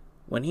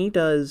 When he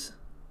does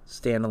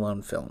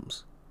standalone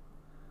films,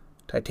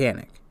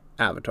 Titanic,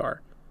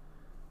 Avatar,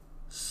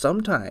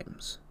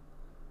 sometimes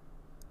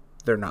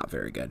they're not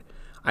very good.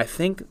 I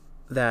think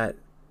that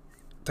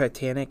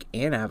Titanic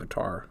and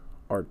Avatar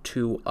are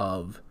 2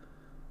 of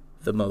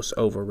the most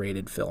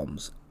overrated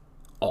films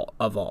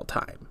of all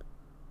time,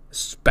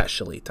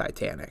 especially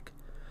Titanic.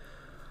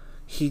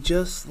 He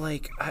just,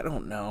 like, I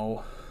don't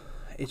know.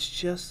 It's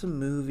just a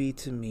movie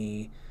to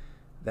me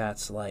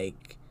that's,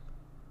 like,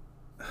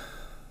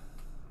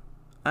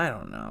 I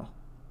don't know.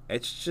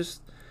 It's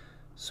just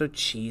so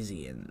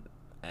cheesy and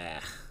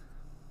And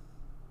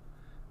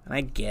I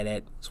get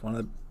it. It's one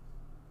of the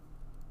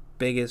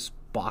biggest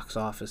box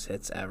office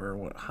hits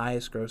ever,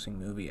 highest grossing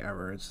movie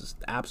ever. It's just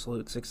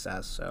absolute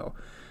success. So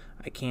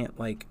I can't,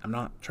 like, I'm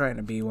not trying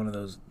to be one of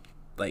those,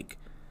 like,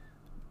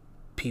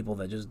 people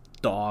that just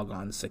dog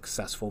on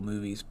successful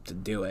movies to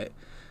do it,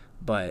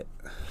 but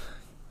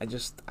I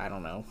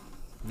don't know,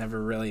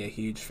 never really a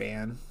huge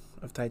fan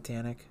of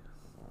Titanic.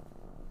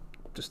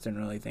 Just didn't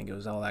really think it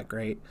was all that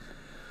great.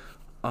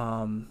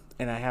 And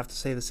I have to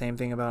say the same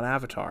thing about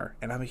Avatar,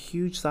 and I'm a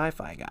huge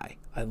sci-fi guy.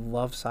 I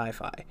love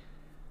sci-fi,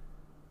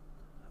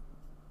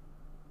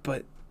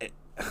 but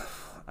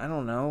I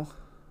don't know,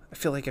 I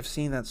feel like I've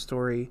seen that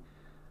story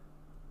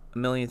a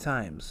million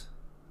times.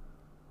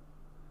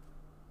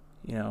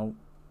 You know,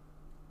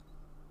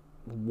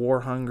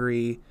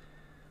 war-hungry,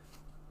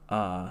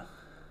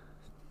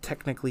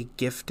 technically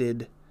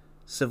gifted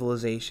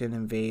civilization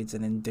invades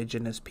an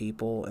indigenous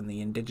people, and the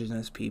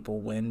indigenous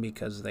people win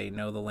because they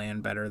know the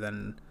land better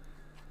than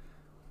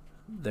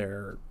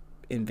their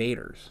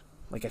invaders.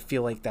 Like, I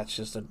feel like that's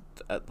just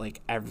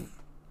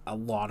a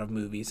lot of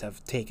movies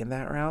have taken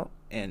that route,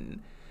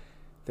 and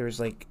there's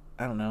like,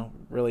 I don't know,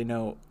 really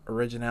no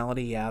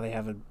originality. Yeah, they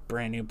have a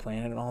brand new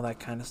planet and all that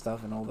kind of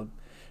stuff, and all the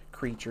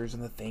creatures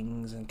and the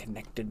things and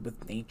connected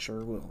with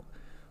nature. Well,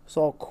 it's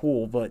all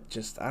cool, but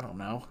just, I don't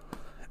know.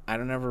 I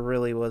never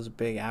really was a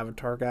big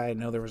Avatar guy. I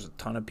know there was a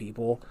ton of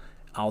people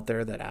out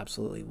there that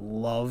absolutely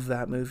love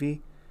that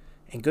movie,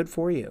 and good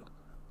for you.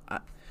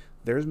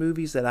 There's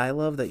movies that I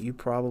love that you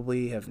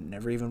probably have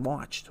never even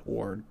watched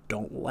or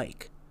don't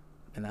like,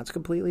 and that's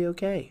completely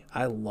okay.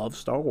 I love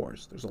Star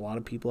Wars. There's a lot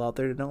of people out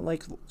there that don't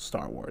like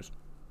Star Wars.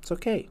 It's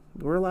okay.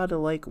 We're allowed to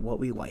like what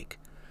we like.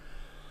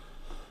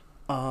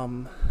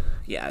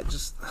 Yeah,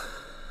 just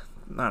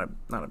not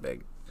a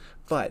big.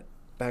 But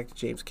back to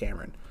James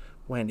Cameron.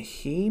 When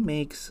he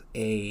makes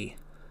a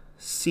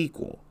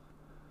sequel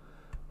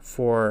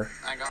for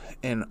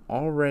an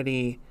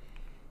already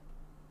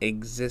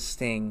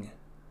existing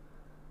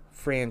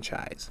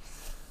franchise,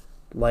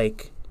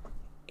 like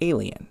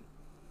Alien,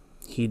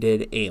 he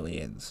did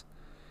Aliens.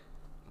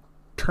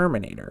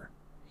 Terminator,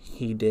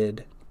 he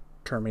did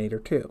Terminator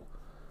 2.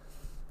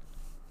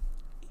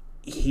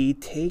 He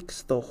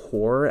takes the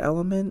horror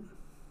element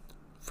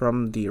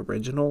from the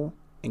original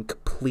and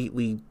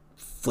completely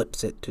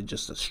flips it to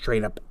just a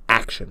straight up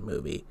action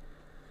movie.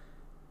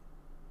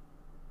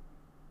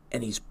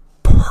 And he's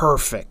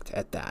perfect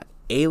at that.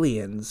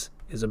 Aliens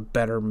is a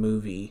better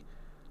movie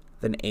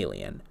than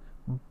Alien,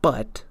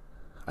 but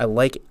I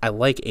like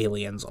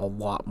Aliens a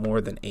lot more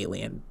than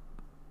Alien.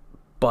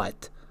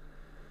 But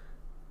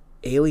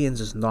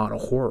Aliens is not a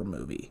horror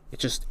movie. It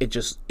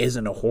just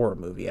isn't a horror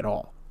movie at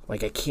all.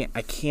 Like,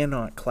 I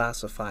cannot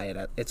classify it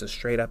as, it's a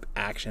straight up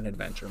action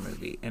adventure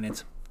movie, and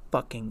it's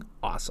fucking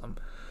awesome.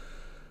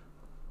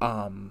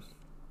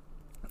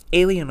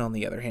 Alien, on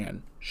the other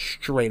hand,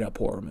 straight up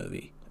horror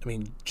movie. I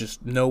mean,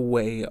 just no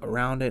way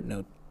around it,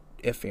 no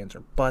ifs, ands,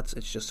 or buts.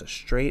 It's just a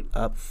straight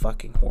up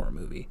fucking horror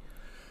movie.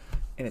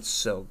 And it's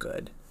so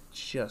good.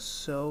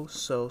 Just so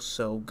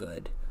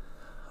good.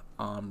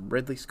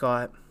 Ridley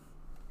Scott,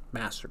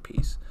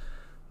 masterpiece.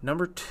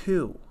 Number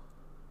 2,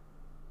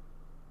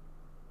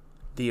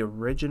 the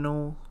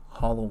original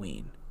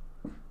Halloween.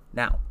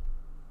 Now,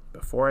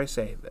 before I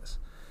say this,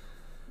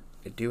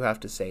 I do have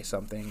to say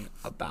something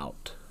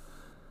about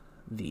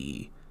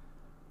the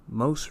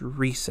most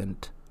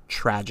recent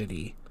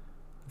tragedy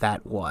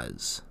that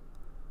was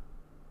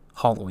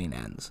Halloween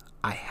Ends.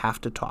 I have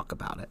to talk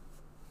about it.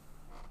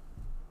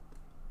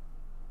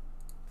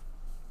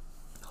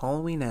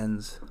 Halloween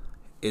Ends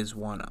is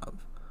one of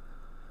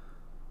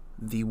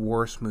the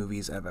worst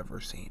movies I've ever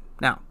seen.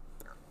 Now,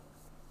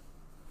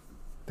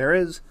 there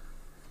is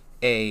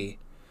a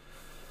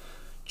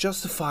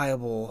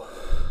justifiable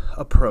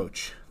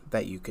approach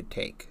that you could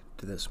take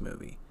to this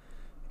movie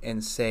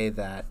and say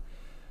that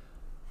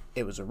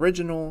it was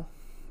original,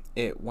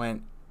 it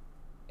went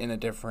in a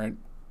different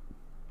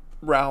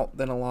route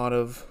than a lot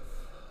of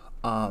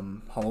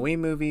Halloween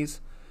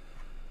movies,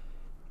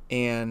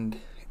 and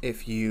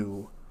if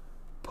you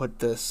put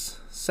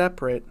this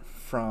separate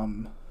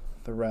from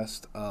the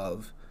rest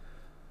of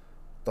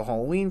the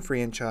Halloween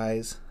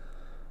franchise,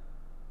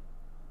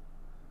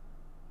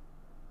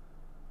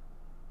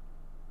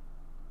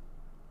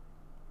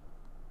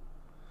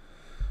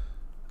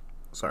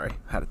 sorry,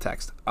 had a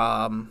text.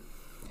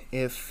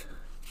 If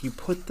you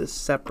put this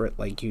separate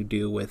like you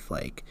do with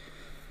like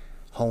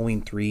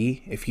Halloween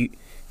 3, if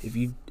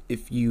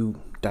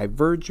you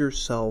diverge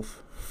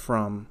yourself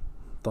from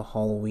the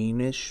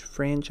Halloween-ish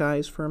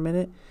franchise for a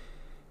minute,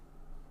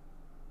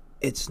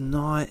 it's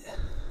not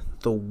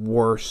the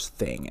worst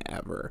thing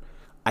ever.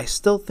 I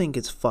still think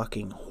it's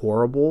fucking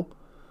horrible,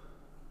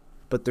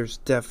 but there's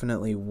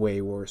definitely way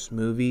worse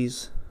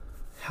movies.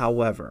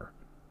 However,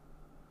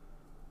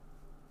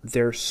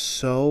 there's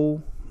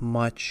so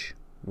much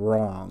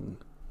wrong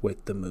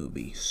with the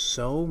movie.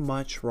 So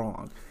much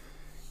wrong.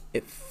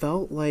 It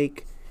felt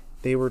like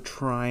they were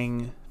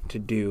trying to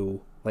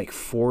do like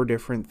 4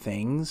 different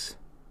things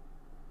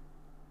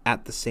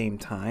at the same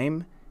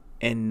time,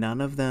 and none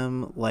of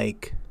them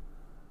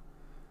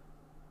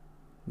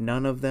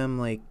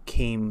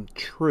came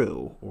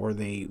true, or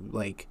they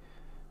like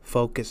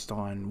focused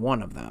on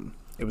one of them.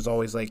 It was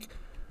always like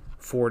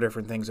 4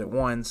 different things at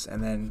once,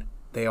 and then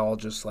they all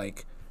just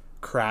like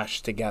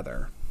crashed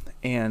together.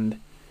 And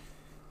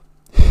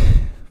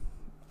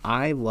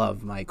I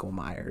love Michael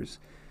Myers.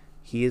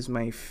 He is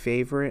my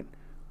favorite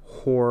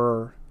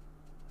horror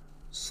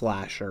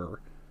slasher,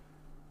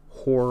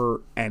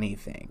 horror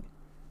anything.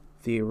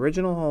 The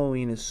original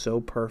Halloween is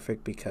so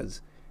perfect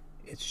because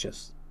it's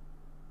just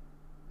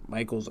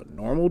Michael's a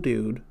normal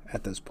dude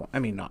at this point. I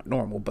mean, not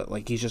normal, but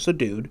like he's just a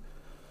dude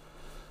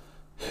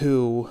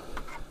who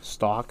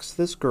stalks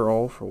this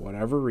girl for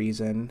whatever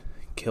reason,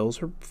 kills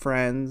her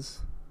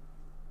friends,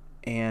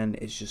 and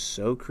it's just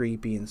so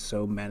creepy and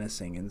so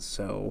menacing and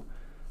so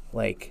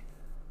like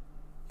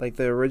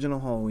the original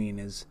Halloween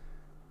is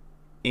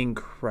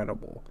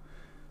incredible.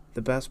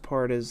 The best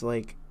part is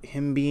like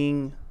him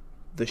being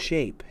the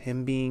Shape,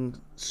 him being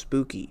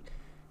spooky,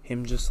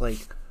 him just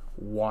like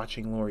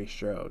watching Laurie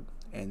Strode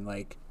and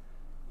like,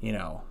 you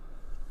know,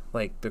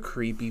 like the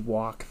creepy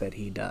walk that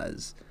he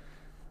does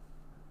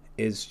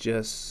is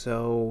just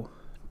so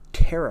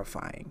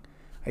terrifying.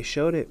 I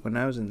showed it when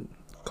I was in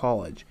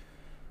college.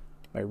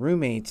 My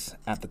roommates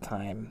at the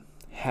time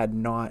had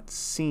not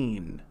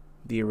seen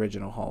the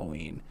original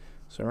Halloween.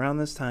 So around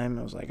this time,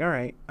 I was like, all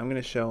right, I'm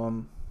going to show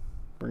them.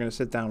 We're going to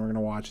sit down. We're going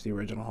to watch the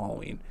original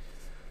Halloween.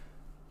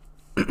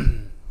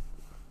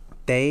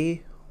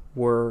 They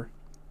were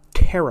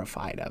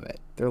terrified of it.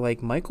 They're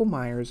like, Michael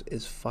Myers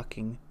is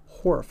fucking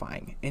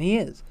horrifying. And he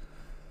is.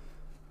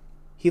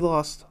 He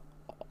lost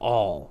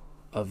all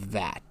of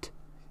that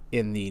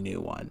in the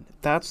new one.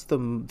 That's the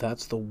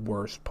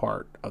worst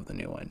part of the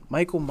new one.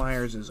 Michael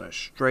Myers is a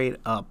straight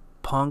up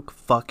punk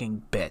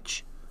fucking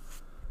bitch.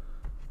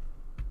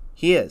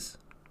 He is.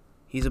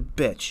 He's a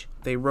bitch.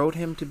 They wrote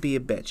him to be a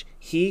bitch.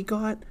 He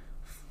got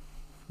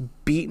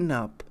beaten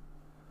up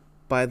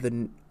by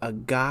a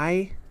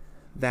guy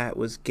that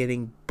was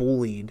getting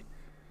bullied.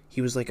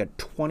 He was like a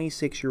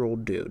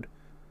 26-year-old dude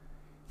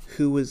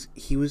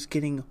he was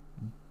getting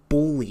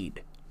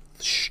bullied,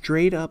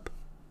 straight up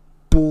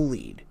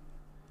bullied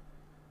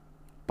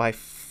by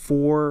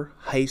 4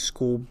 high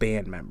school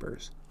band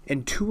members,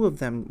 and 2 of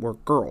them were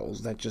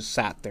girls that just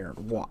sat there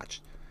and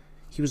watched.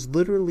 He was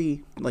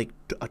literally like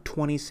a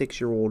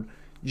 26-year-old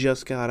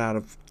just got out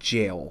of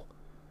jail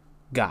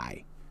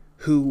guy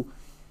who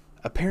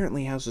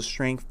apparently has the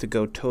strength to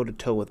go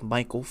toe-to-toe with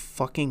Michael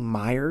fucking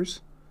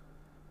Myers,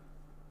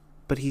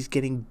 but he's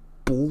getting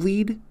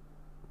bullied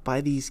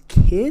by these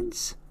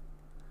kids?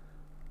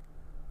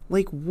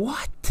 Like,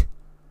 what?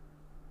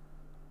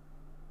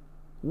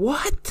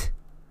 What?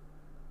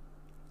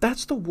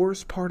 That's the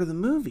worst part of the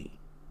movie.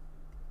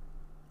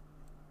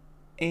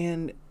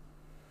 And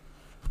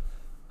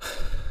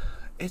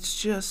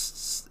it's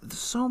just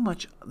so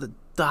much. The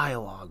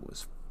dialogue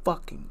was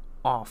fucking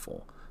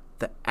awful.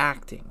 The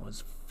acting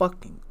was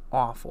fucking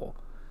awful.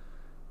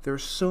 There were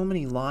so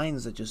many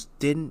lines that just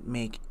didn't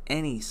make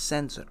any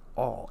sense at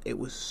all. It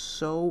was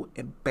so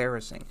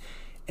embarrassing.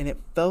 And it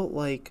felt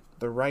like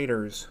the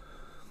writers,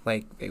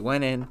 like, they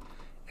went in,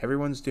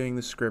 everyone's doing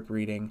the script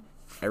reading,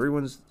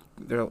 everyone's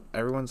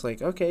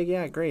like, okay,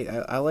 yeah, great,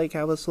 I like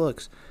how this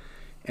looks.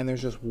 And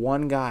there's just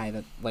one guy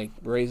that, like,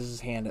 raises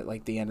his hand at,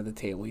 like, the end of the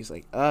table. He's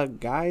like,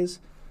 guys,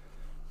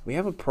 we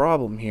have a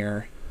problem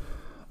here.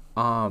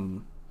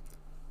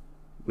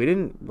 We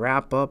didn't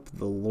wrap up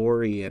the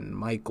Laurie and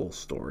Michael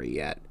story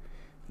yet.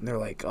 And they're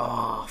like,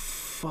 oh,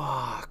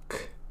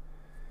 fuck.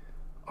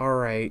 All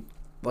right,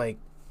 like,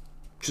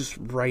 just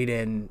write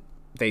in,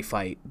 they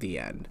fight, the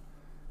end.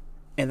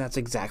 And that's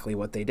exactly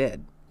what they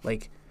did.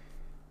 Like,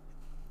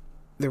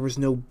 there was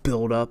no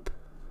build-up.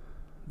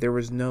 There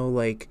was no,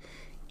 like,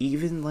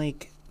 even,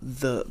 like,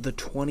 the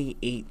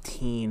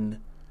 2018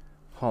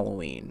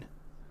 Halloween,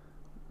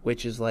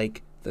 which is,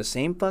 like, the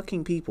same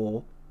fucking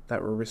people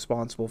that were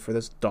responsible for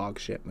this dog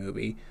shit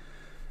movie.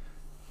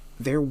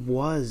 There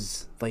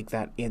was, like,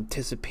 that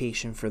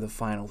anticipation for the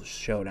final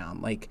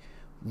showdown. Like,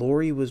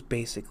 Laurie was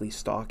basically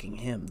stalking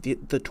him. The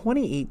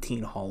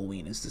 2018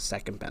 Halloween is the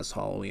second best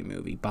Halloween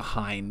movie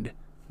behind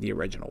the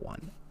original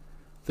one.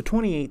 The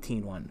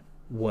 2018 one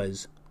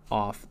was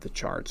off the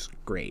charts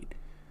great.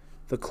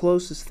 The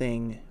closest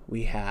thing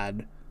we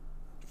had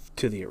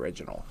to the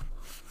original.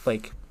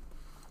 Like,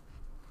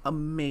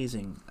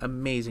 amazing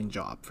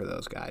job for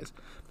those guys.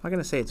 I'm not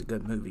going to say it's a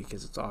good movie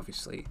because it's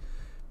obviously,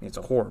 it's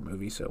a horror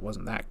movie, so it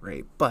wasn't that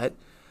great. But,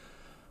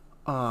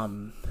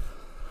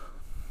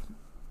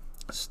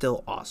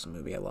 still awesome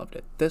movie. I loved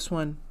it. This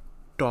one,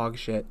 dog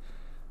shit.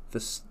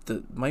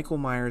 The Michael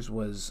Myers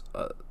was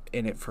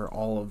in it for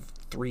all of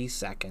 3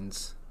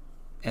 seconds.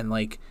 And,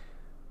 like,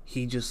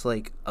 he just,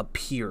 like,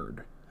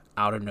 appeared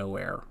out of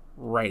nowhere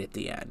right at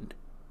the end.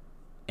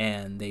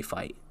 And they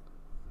fight.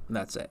 And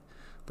that's it.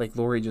 Like,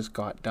 Laurie just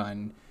got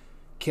done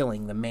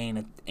killing the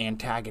main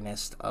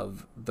antagonist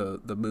of the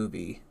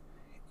movie.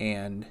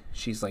 And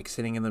she's, like,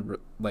 sitting in the,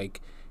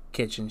 like,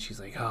 kitchen. She's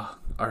like, oh,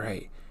 all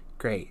right,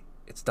 great.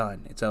 It's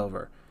done. It's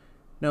over.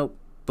 Nope.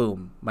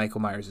 Boom.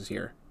 Michael Myers is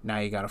here. Now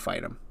you gotta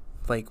fight him.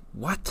 Like,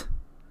 what?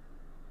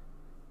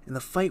 And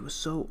the fight was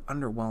so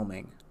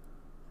underwhelming.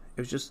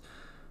 It was just,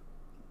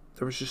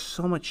 there was just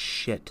so much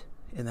shit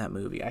in that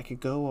movie. I could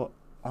go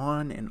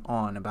on and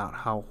on about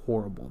how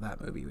horrible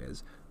that movie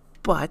is.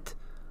 But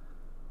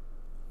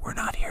we're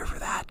not here for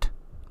that.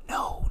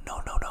 No.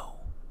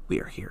 We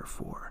are here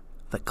for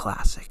the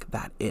classic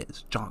that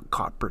is John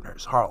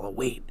Carpenter's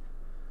Halloween.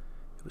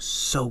 It was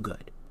so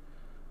good.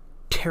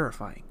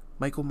 Terrifying.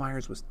 Michael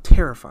Myers was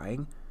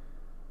terrifying.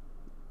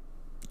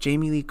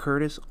 Jamie Lee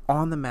Curtis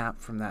on the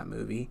map from that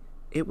movie.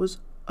 It was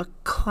a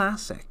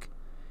classic.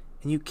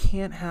 And you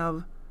can't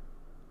have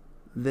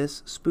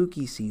this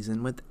spooky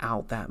season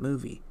without that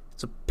movie.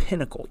 It's a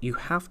pinnacle. You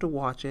have to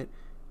watch it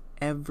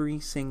every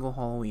single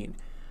Halloween.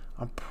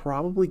 I'm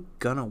probably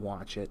gonna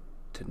watch it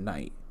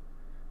tonight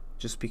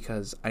just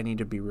because I need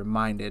to be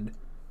reminded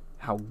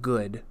how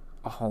good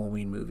a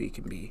Halloween movie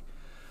can be.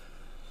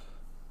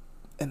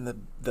 and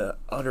the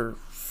utter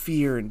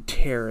fear and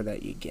terror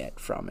that you get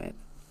from it.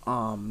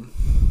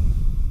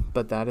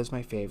 But that is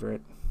my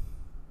favorite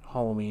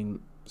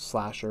Halloween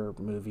slasher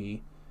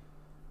movie.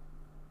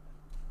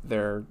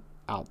 They're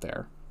out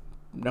there.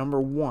 Number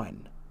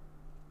 1,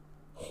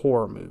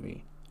 horror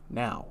movie.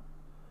 Now,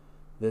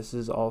 this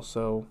is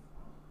also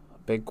a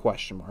big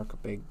question mark, a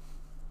big,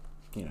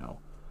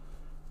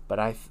 but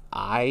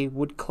I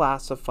would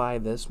classify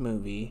this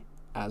movie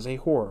as a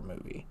horror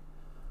movie.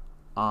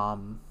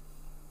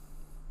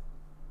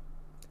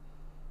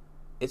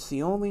 It's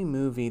the only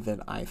movie that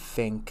I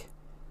think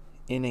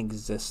in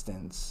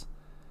existence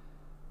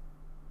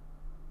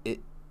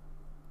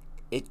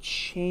it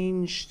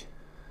changed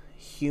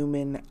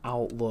human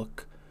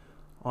outlook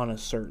on a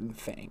certain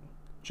thing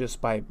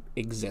just by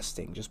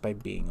existing, just by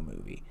being a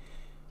movie.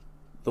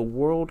 The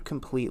world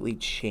completely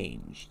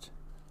changed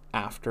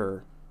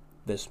after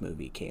this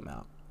movie came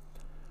out.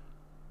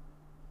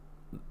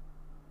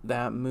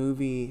 That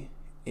movie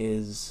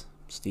is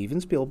Steven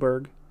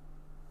Spielberg,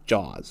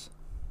 Jaws.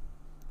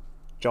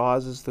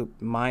 Jaws is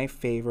my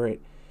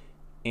favorite,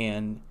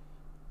 and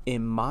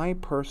in my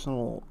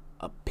personal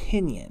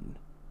opinion,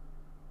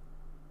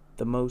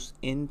 the most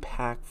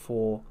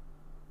impactful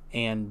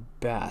and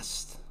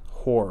best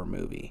horror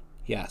movie.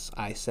 Yes,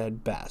 I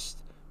said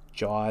best.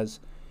 Jaws.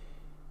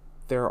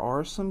 There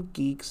are some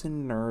geeks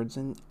and nerds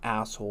and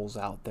assholes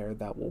out there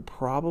that will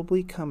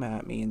probably come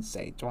at me and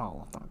say,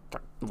 well,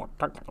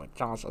 technically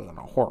Jaws isn't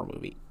a horror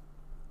movie.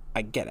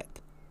 I get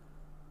it.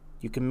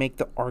 You can make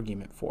the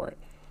argument for it.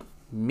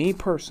 Me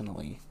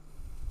personally,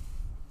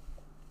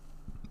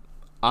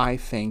 I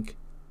think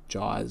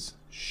Jaws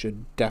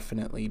should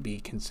definitely be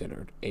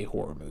considered a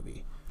horror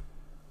movie.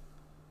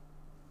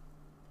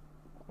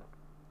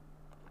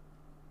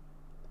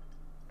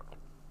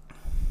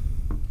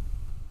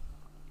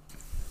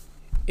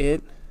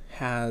 It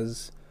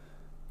has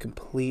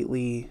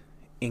completely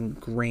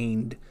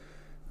ingrained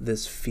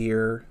this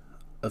fear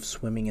of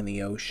swimming in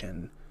the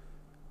ocean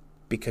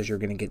because you're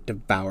going to get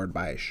devoured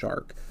by a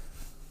shark.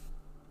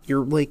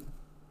 You're like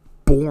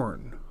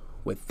born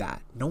with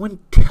that. No one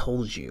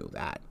tells you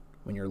that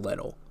when you're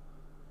little.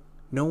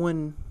 No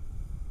one,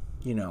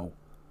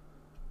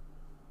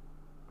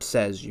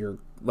 says you're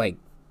like,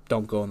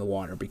 don't go in the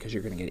water because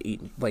you're going to get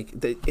eaten. Like,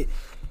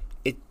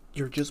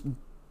 you're just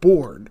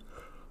born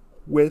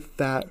with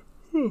that.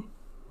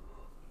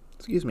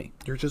 Excuse me.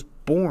 You're just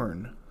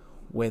born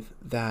with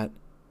that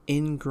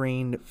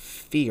ingrained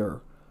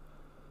fear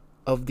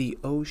of the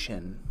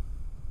ocean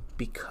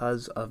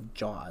because of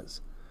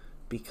Jaws.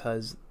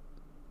 Because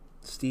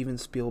Steven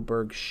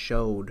Spielberg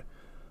showed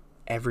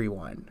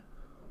everyone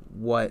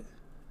what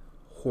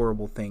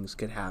horrible things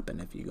could happen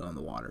if you go in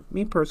the water.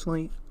 Me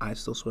personally, I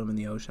still swim in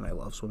the ocean. I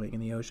love swimming in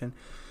the ocean.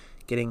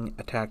 Getting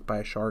attacked by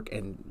a shark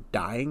and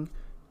dying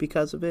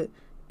because of it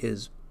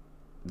is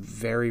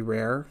very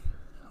rare.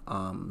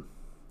 I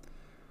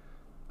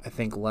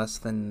think less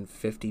than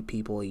 50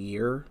 people a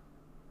year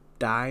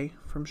die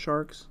from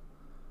sharks.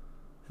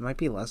 It might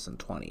be less than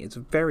 20. It's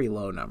a very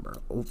low number.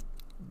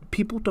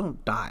 People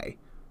don't die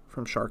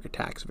from shark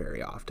attacks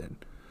very often.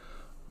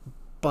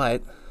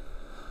 But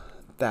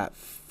that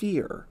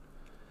fear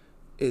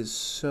is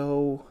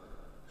so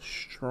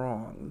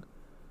strong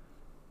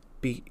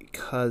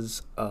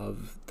because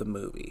of the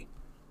movie.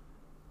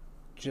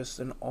 Just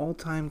an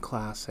all-time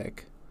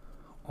classic,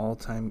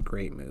 all-time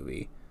great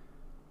movie.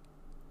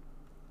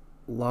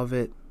 Love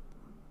it.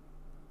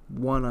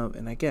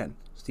 And again,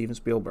 Steven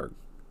Spielberg,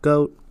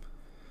 GOAT.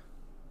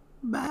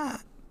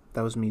 That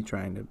was me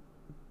trying to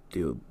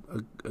do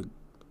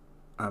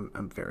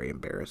I'm very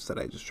embarrassed that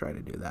I just tried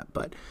to do that,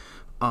 but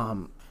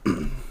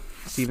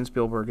Steven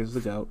Spielberg is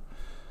the GOAT.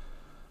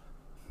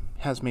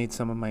 Has made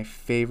some of my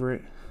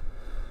favorite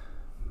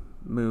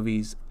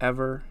movies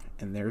ever,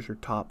 and there's your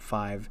top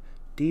 5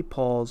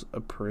 DPaul's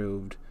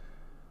approved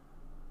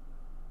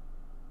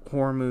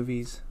horror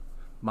movies.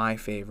 My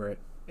favorite,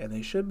 and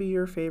they should be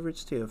your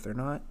favorites too. If they're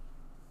not,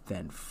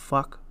 then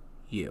fuck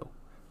you.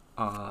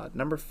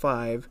 Number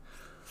 5,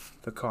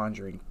 The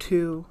Conjuring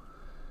 2.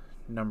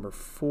 Number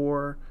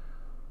 4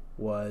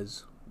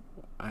 was,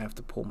 I have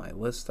to pull my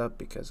list up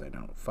because I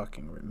don't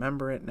fucking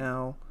remember it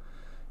now.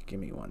 Give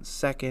me 1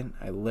 second.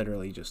 I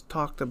literally just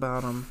talked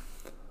about them.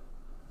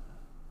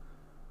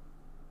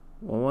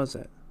 What was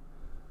it?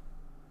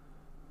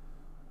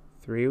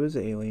 3 was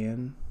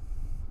Alien.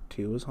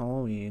 2 was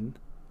Halloween.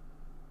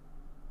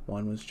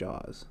 1 was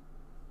Jaws.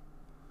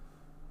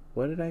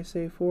 What did I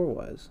say 4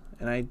 was?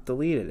 And I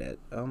deleted it.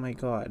 Oh my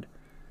god.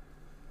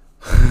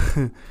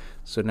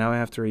 So now I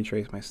have to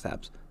retrace my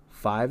steps.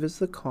 5 is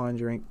The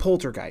Conjuring.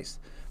 Poltergeist.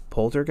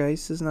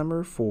 Poltergeist is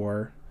number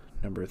 4.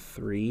 Number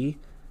 3,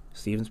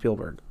 Steven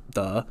Spielberg.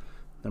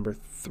 Number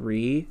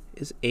 3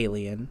 is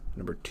Alien.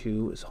 Number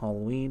 2 is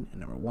Halloween.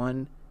 And number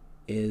 1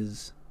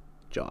 is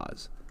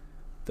Jaws.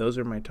 Those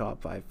are my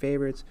top 5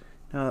 favorites.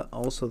 Now,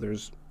 also,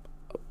 there's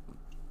a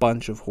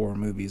bunch of horror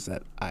movies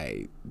that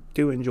I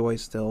do enjoy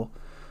still.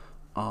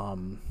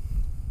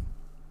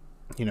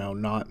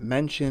 Not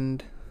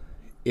mentioned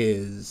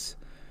is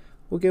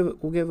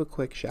we'll give a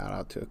quick shout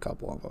out to a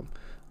couple of them.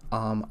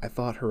 I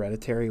thought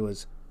Hereditary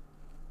was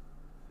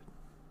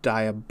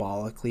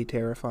diabolically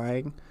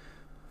terrifying.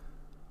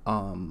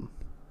 The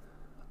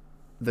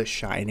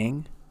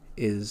Shining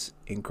is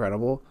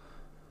incredible.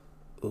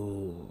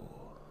 Ooh,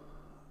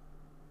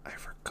 I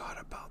forgot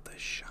about The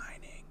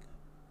Shining.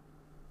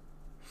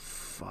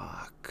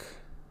 Fuck.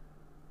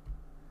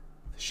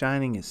 The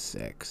Shining is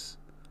 6,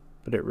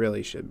 but it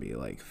really should be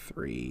like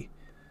 3.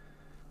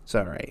 It's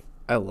alright.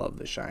 I love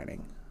The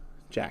Shining.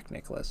 Jack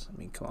Nicklaus. I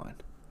mean, come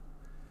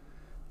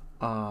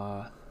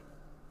on.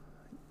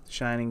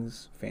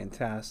 Shining's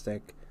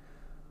fantastic.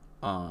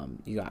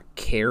 You got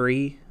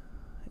Carrie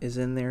is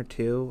in there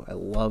too. I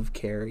love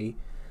Carrie.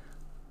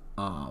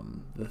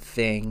 The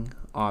Thing,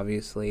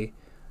 obviously.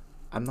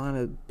 I'm not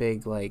as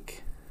big on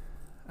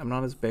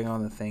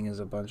The Thing as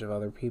a bunch of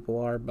other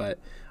people are, but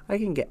I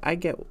get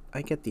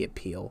the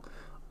appeal.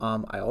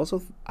 I'm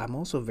also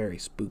very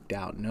spooked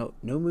out. No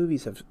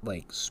movies have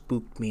like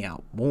spooked me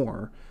out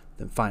more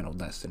than Final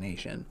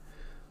Destination.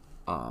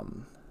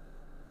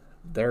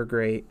 They're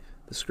great.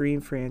 The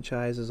Scream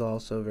franchise is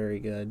also very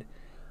good.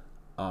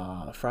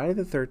 Friday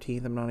the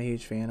 13th, I'm not a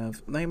huge fan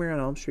of. Nightmare on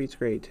Elm Street's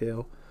great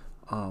too.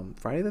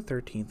 Friday the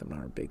 13th, I'm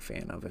not a big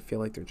fan of. I feel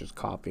like they're just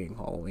copying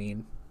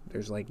Halloween.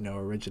 There's like no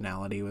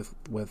originality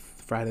with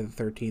Friday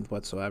the 13th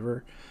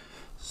whatsoever.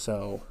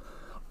 So,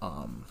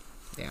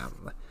 yeah,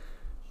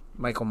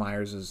 Michael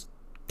Myers is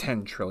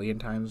 10 trillion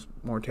times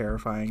more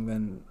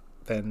terrifying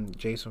than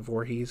Jason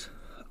Voorhees.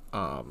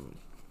 I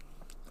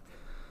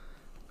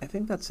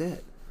think that's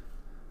it.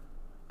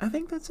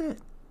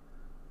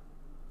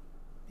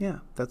 Yeah,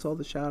 that's all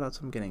the shout outs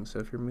I'm getting. So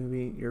if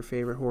your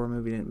favorite horror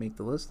movie didn't make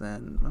the list,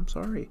 then I'm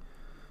sorry.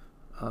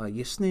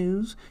 You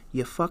snooze,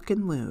 you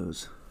fucking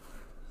lose.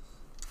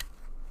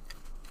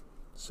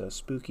 So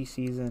spooky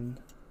season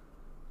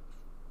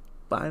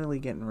finally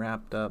getting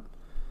wrapped up.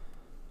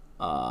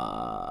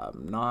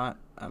 I'm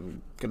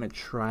gonna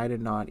try to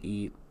not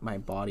eat my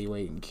body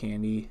weight in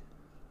candy.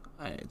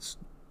 It's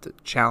the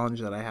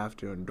challenge that I have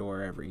to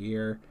endure every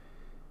year.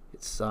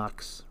 It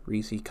sucks.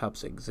 Reese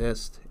Cups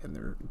exist, and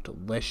they're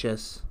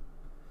delicious.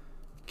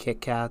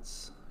 Kit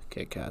Kats.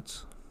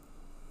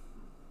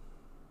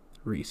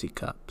 Reese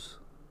Cups.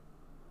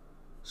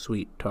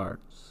 Sweet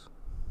Tarts.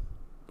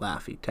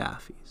 Laffy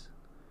Taffies.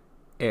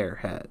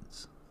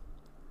 Airheads.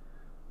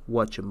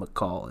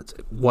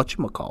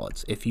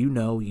 Whatchamacallits. If you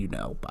know, you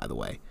know, by the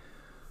way.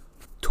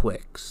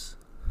 Twix.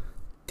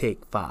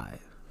 Take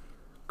 5.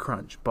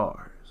 Crunch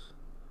Bars.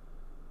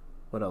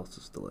 What else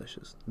is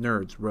delicious?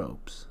 Nerds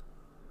Ropes.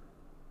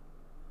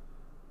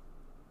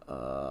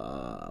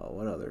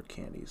 What other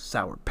candies?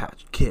 Sour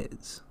Patch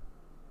Kids.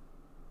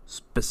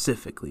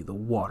 Specifically the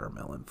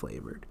watermelon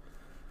flavored.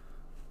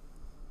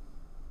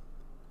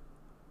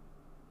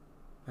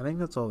 I think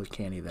that's all the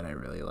candy that I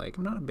really like.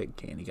 I'm not a big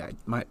candy guy.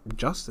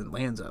 Justin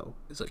Lanzo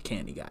is a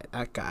candy guy.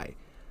 That guy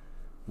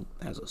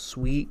has a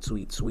sweet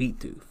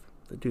tooth.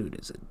 The dude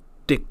is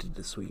addicted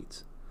to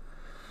sweets.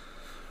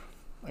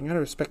 I gotta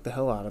respect the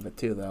hell out of it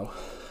too, though.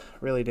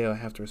 Really do. I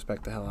have to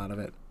respect the hell out of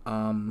it.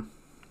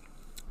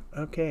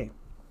 Okay.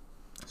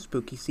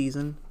 Spooky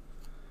season.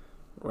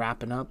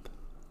 Wrapping up.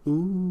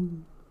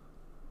 Ooh.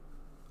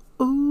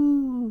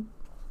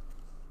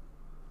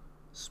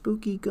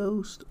 Spooky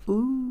ghost.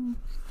 Ooh.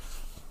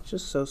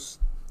 Just such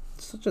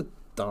a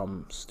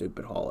dumb,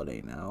 stupid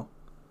holiday now.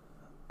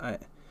 I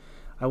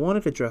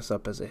wanted to dress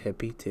up as a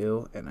hippie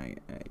too, and I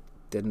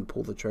didn't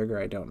pull the trigger.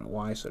 I don't know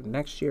why. So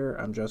next year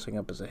I'm dressing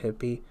up as a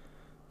hippie.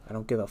 I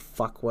don't give a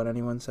fuck what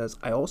anyone says.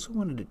 I also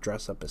wanted to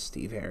dress up as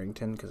Steve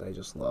Harrington because I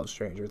just love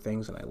Stranger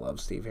Things and I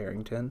love Steve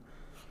Harrington.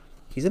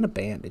 He's in a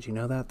band. Did you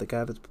know that? The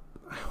guy that's...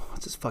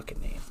 What's his fucking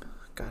name?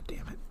 God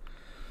damn it.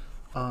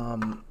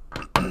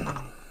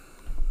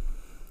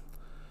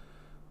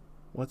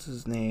 What's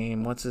his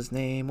name?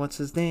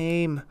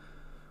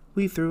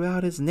 We threw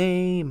out his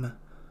name.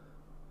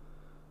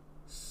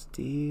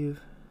 Steve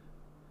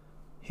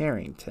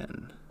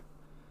Harrington.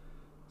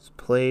 It's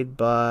played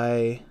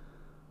by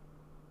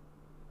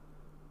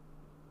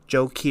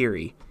Joe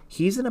Keery.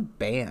 He's in a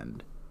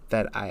band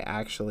that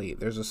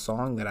there's a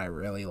song that I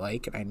really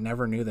like, and I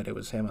never knew that it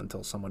was him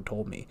until someone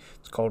told me.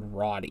 It's called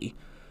Roddy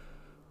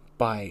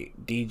by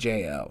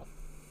DJO.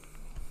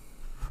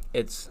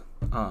 It's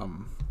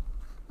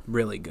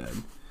really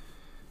good.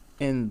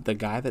 And the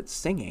guy that's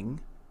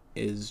singing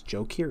is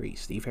Joe Keery,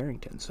 Steve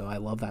Harrington. So I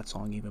love that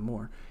song even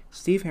more.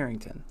 Steve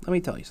Harrington, let me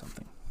tell you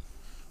something.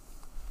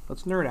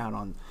 Let's nerd out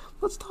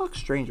let's talk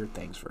Stranger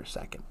Things for a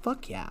second.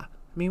 Fuck yeah.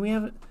 I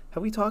mean,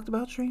 have we talked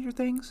about Stranger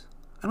Things?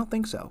 I don't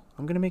think so.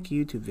 I'm going to make a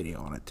YouTube video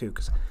on it too,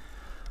 because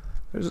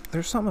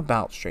there's something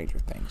about Stranger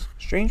Things.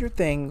 Stranger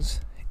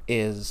Things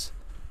is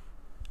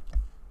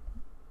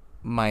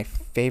my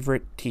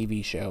favorite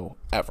TV show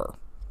ever.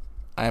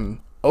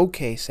 I'm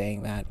okay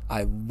saying that.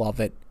 I love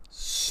it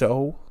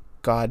so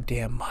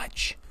goddamn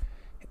much.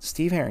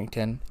 Steve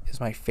Harrington is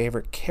my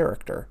favorite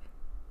character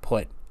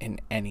put in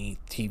any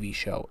TV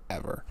show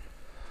ever.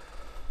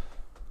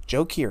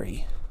 Joe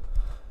Keery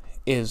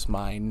is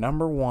my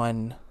number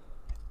one.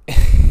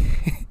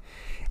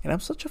 And I'm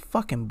such a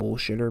fucking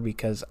bullshitter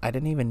because I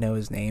didn't even know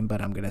his name,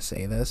 but I'm going to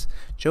say this.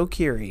 Joe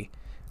Keery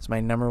is my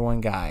number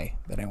one guy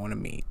that I want to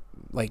meet.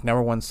 Like,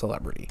 number one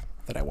celebrity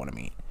that I want to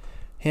meet.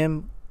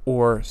 Him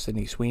or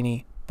Sydney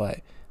Sweeney,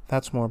 but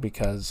that's more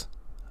because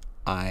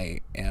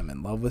I am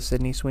in love with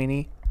Sydney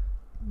Sweeney.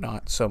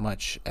 Not so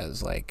much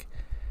as, like,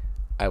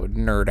 I would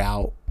nerd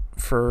out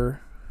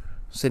for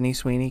Sydney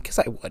Sweeney, because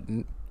I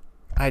wouldn't.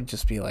 I'd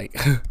just be like,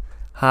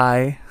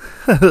 hi.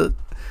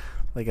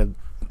 Like a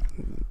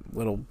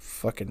little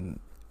fucking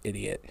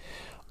idiot.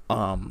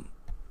 Joe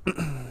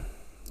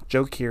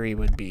Keery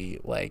would be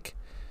like,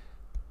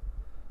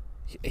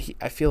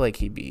 I feel like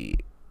he'd be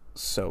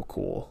so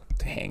cool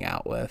to hang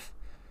out with.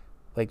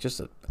 Like,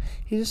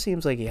 he just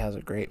seems like he has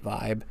a great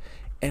vibe.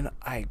 And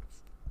I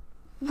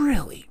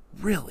really,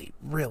 really,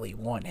 really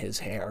want his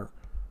hair.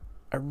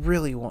 I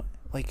really want,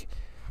 like,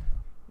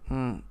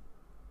 I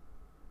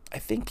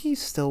think he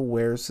still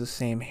wears the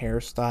same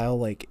hairstyle,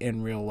 like,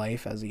 in real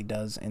life as he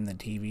does in the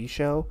TV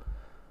show.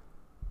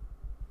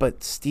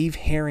 But Steve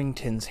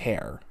Harrington's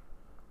hair,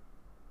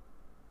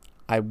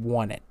 I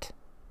want it.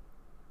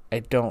 I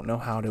don't know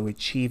how to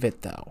achieve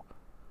it, though.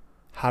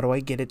 How do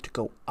I get it to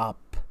go up?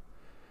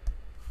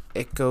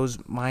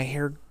 My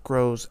hair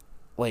grows,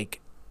 like,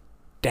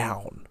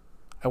 down.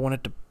 I want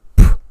it to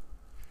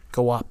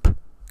go up.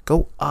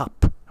 Go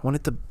up. I want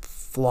it to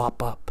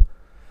flop up.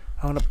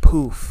 I want to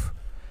poof.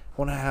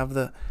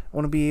 I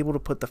want to be able to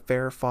put the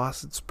Farrah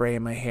Fawcett spray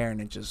in my hair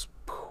and it just,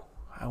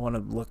 I want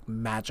to look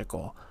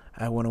magical.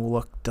 I want to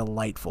look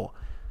delightful.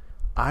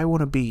 I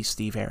want to be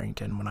Steve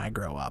Harrington when I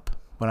grow up.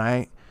 When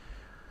I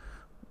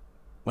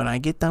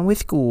get done with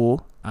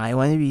school, I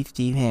want to be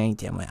Steve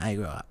Harrington when I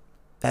grow up.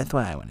 That's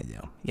what I want to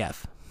do.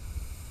 Yes.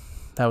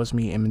 That was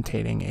me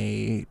imitating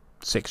a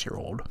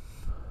 6-year-old.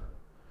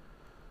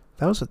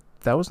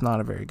 That was not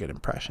a very good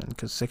impression,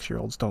 because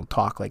 6-year-olds don't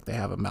talk like they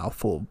have a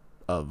mouthful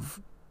of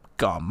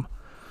gum.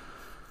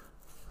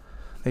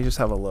 They just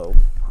have a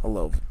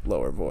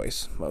lower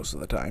voice most of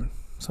the time.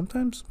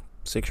 Sometimes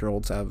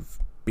 6-year-olds have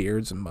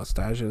beards and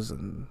mustaches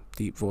and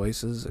deep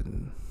voices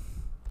and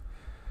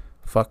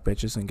fuck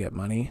bitches and get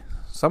money.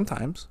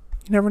 Sometimes.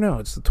 You never know.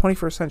 It's the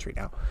 21st century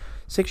now.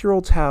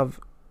 6-year-olds have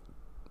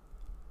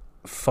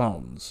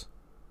phones.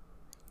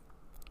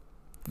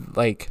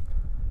 Like,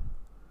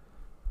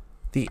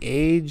 the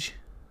age,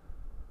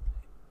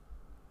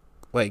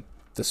 like,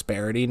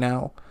 disparity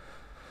now.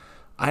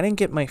 I didn't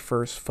get my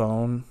first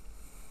phone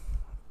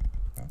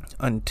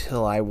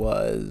until I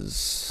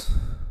was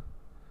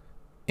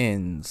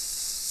in,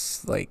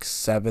 like,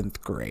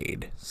 7th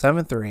grade.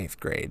 7th or 8th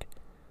grade.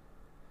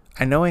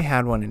 I know I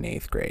had one in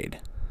 8th grade,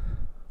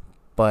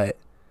 but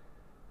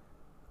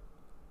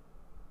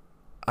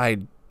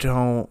I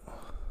don't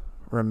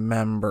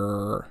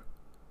remember.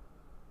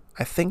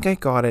 I think I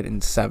got it in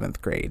 7th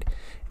grade,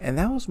 and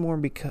that was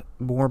more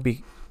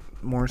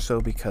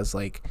so because,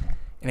 like,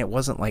 and it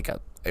wasn't like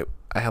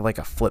I had like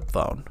a flip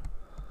phone,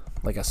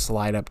 like a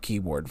slide up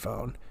keyboard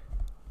phone.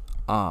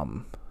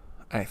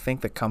 I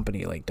think the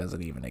company, like,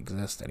 doesn't even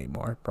exist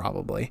anymore,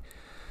 probably.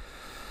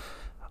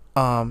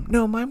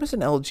 No, mine was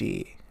an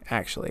LG,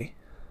 actually.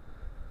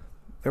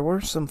 There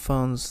were some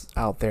phones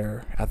out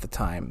there at the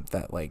time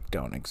that, like,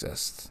 don't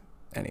exist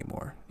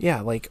anymore.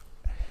 Yeah, like,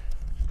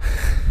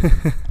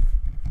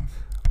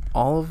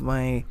 all of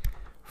my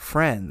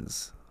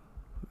friends,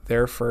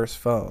 their first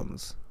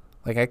phones,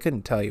 like, I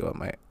couldn't tell you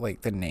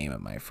what the name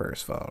of my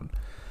first phone.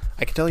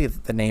 I could tell you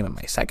the name of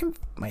my second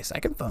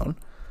phone,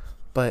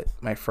 but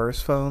my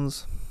first phone,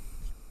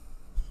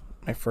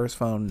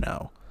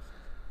 no.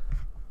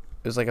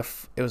 It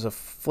was a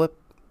flip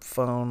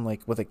phone,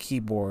 like, with a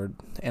keyboard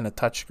and a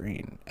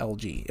touchscreen,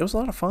 LG. It was a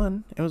lot of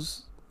fun. It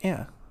was,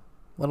 yeah,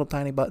 little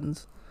tiny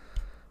buttons.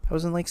 I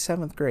was in, like,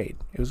 7th grade.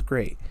 It was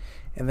great.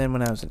 And then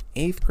when I was in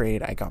 8th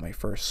grade, I got my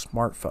first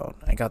smartphone.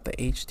 I got the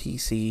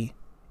HTC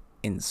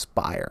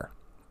Inspire.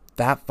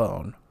 That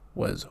phone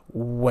was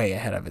way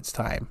ahead of its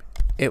time.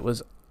 It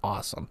was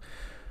awesome.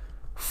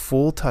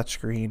 Full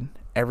touchscreen.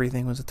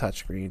 Everything was a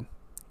touchscreen.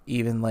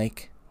 Even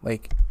like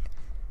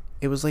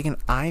it was like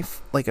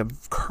like a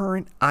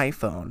current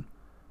iPhone,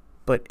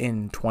 but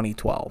in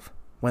 2012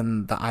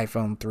 when the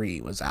iPhone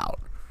 3 was out.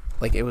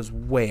 Like, it was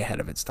way ahead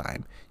of its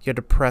time. You had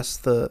to press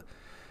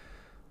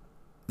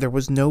there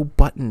was no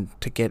button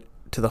to get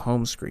to the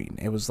home screen.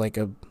 It was like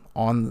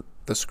on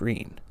the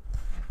screen.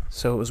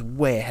 So it was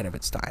way ahead of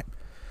its time.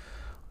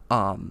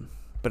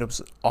 But it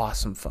was an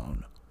awesome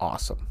phone.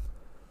 Awesome.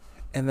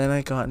 And then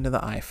I got into the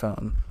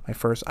iPhone. My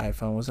first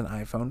iPhone was an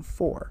iPhone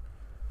 4.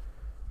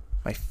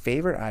 My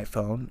favorite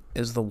iPhone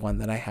is the one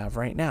that I have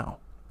right now.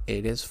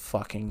 It is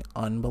fucking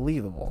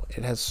unbelievable.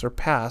 It has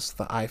surpassed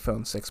the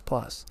iPhone 6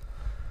 Plus.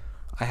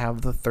 I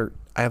have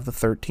the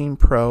 13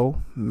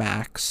 Pro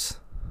Max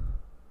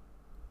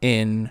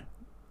in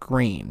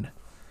green.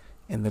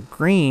 And the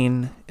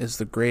green is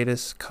the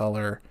greatest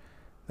color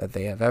that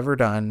they have ever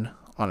done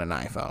on an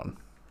iPhone.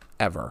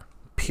 Ever.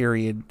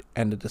 Period.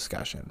 End of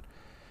discussion.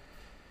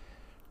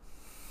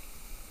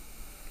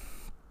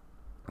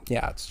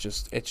 Yeah, it's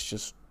just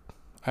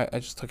I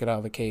just took it out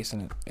of the case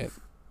and it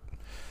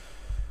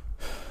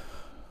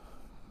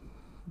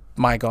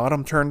my God,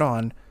 I'm turned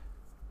on.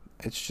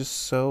 It's just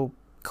so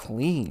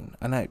clean.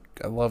 And I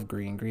love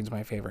green. Green's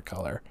my favorite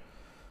color.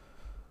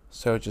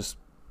 So it just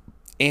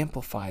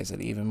amplifies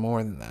it even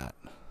more than that.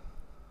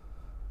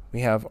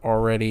 We have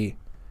already...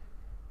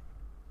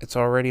 It's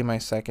already my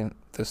second...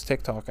 This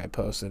TikTok I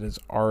posted is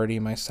already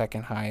my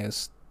second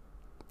highest...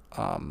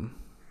 I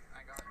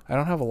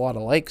don't have a lot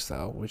of likes,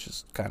 though, which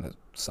is kind of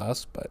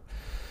sus, but...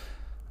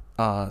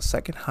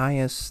 second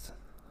highest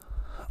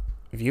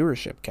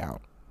viewership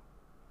count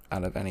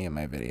out of any of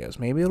my videos.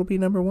 Maybe it'll be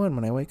number one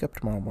when I wake up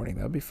tomorrow morning.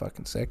 That would be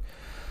fucking sick.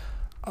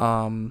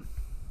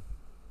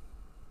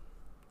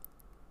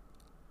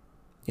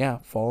 Yeah,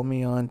 follow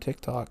me on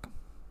TikTok.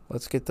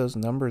 Let's get those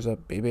numbers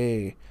up,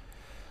 baby.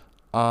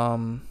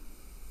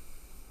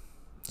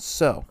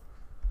 So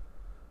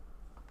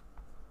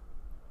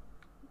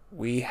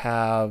we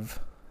have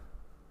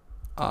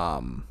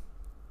I'm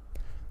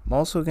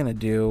also gonna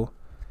do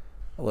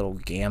a little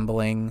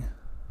gambling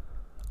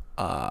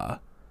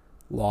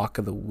lock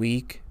of the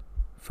week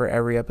for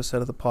every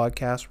episode of the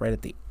podcast right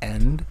at the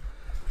end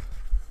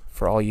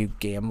for all you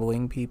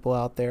gambling people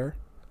out there.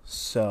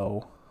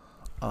 So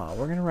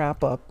we're gonna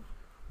wrap up.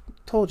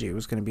 Told you it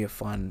was gonna be a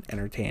fun,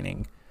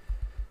 entertaining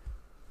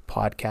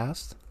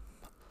podcast.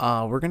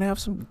 We're gonna have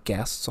some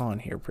guests on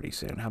here pretty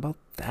soon. How about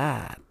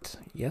that?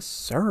 Yes,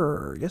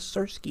 sir. Yes,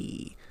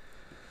 sirski.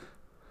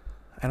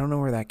 I don't know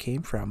where that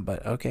came from,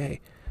 but okay.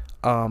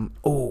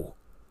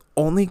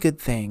 Only good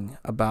thing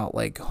about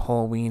like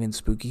Halloween and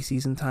spooky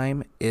season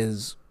time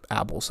is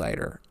apple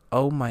cider.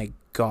 Oh my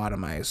God,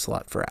 am I a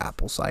slut for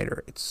apple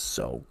cider? It's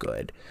so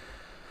good.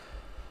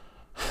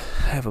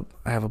 I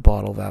have a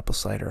bottle of apple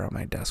cider on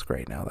my desk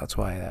right now. That's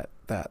why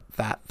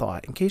that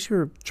thought. In case you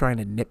were trying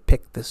to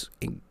nitpick this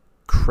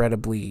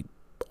incredibly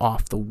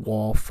off the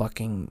wall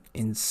fucking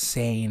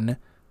insane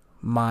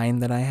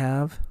mind that I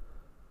have,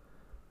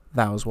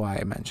 that was why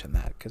I mentioned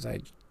that, because I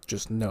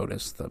just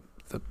noticed the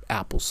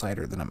apple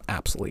cider that I'm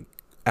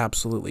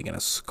absolutely gonna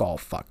skull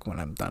fuck when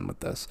I'm done with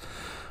this.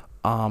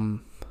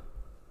 And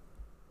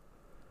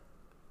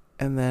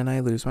then I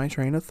lose my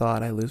train of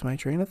thought.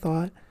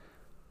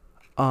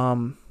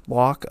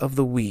 Lock of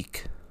the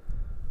week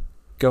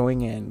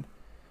going in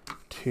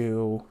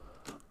to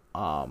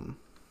by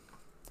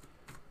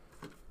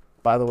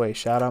the way,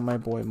 shout out my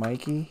boy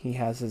Mikey. He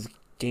has his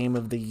game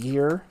of the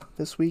year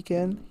this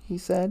weekend, he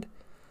said.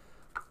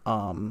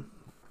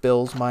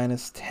 Bills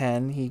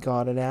 -10, he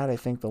got it at. I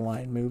think the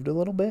line moved a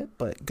little bit,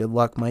 but good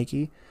luck,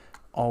 Mikey.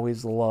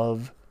 Always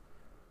love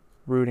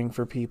rooting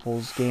for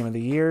people's game of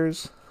the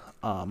years.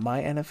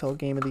 My NFL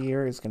game of the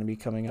year is going to be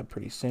coming up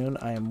pretty soon.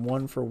 I am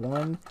 1 for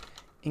 1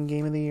 in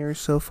game of the year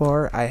so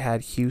far. I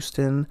had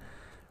Houston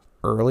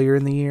earlier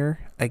in the year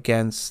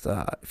against,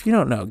 if you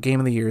don't know, game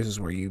of the years is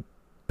where you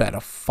bet a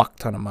fuck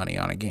ton of money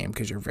on a game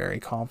because you're very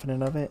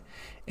confident of it.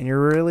 And you're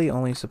really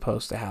only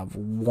supposed to have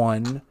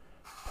one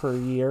per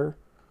year,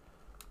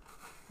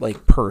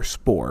 like per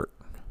sport.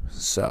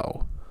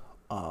 So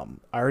I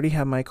already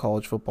have my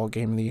college football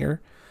game of the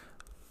year.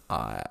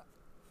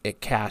 It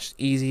cashed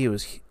easy.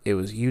 It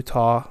was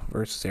Utah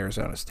versus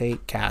Arizona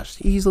State.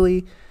 Cashed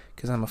easily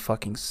because I'm a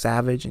fucking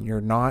savage and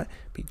you're not.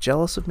 Be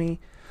jealous of me.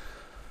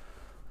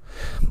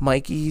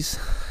 Mikey's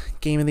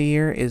game of the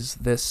year is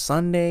this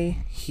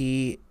Sunday.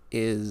 He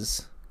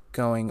is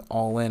going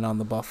all in on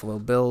the Buffalo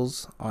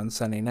Bills on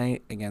Sunday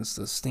night against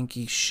the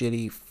stinky,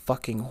 shitty,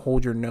 fucking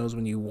hold your nose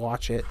when you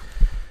watch it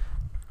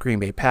Green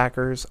Bay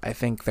Packers. I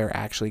think they're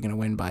actually going to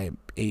win by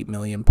 8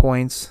 million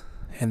points,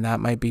 and that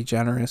might be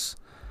generous.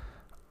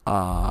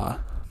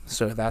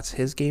 So that's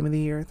his game of the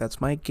year. That's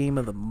my game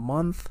of the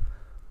month.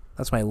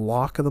 That's my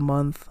lock of the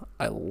month.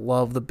 I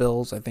love the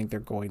Bills. I think they're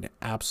going to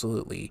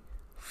absolutely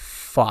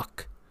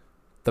fuck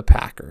the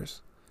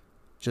Packers.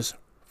 Just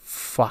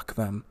fuck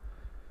them.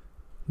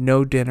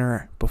 No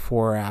dinner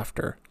before or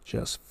after.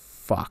 Just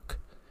fuck.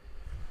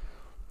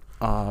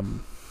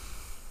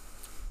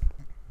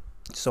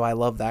 So I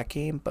love that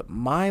game. But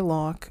my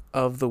lock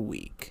of the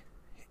week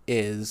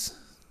is,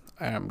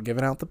 I'm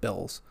giving out the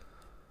Bills.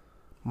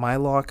 My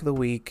lock of the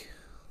week,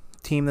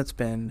 team that's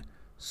been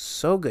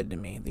so good to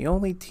me. The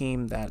only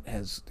team that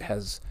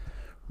has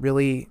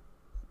really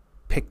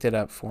picked it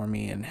up for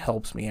me and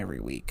helps me every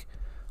week.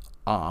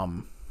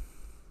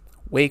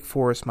 Wake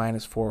Forest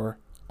 -4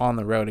 on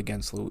the road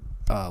against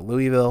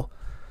Louisville.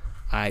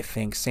 I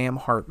think Sam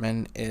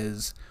Hartman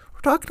is...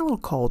 We're talking a little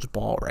college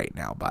ball right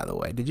now, by the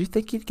way. Did you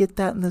think you'd get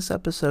that in this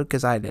episode?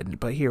 Because I didn't,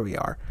 but here we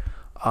are.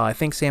 I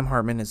think Sam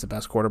Hartman is the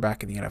best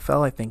quarterback in the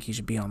NFL. I think he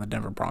should be on the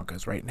Denver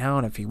Broncos right now.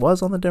 And if he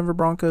was on the Denver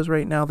Broncos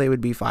right now, they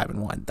would be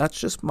 5-1. That's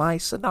just my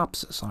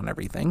synopsis on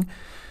everything.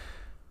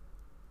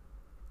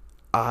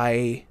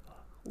 I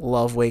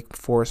love Wake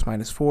Forest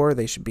 -4.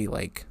 They should be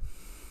like...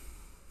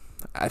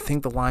 I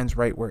think the line's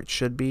right where it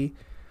should be.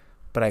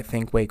 But I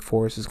think Wake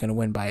Forest is going to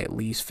win by at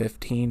least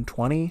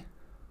 15-20.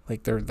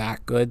 Like, they're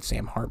that good.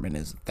 Sam Hartman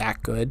is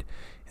that good.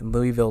 And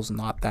Louisville's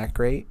not that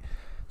great.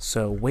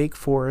 So, Wake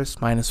Forest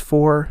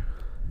 -4.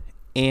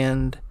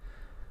 And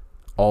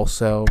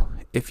also,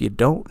 if you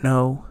don't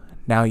know,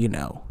 now you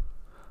know.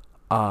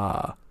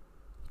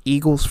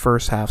 Eagles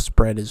first half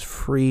spread is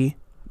free.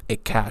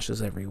 It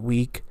cashes every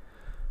week.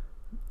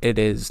 It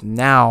is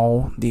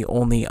now the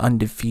only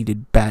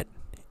undefeated bet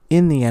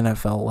in the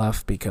NFL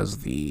left because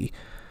the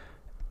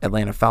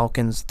Atlanta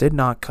Falcons did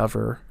not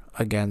cover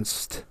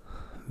against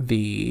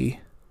the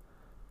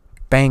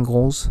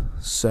Bengals.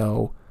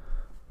 So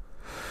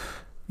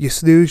you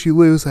snooze, you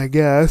lose, I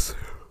guess.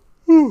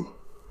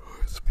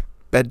 It's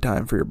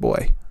bedtime for your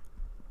boy.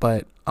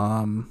 But,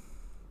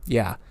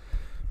 yeah.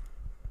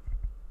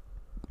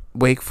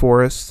 Wake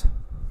Forest,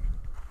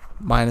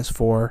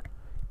 -4,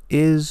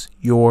 is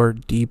your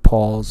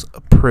DePaul's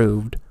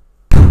approved.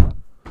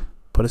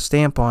 Put a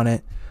stamp on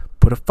it.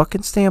 Put a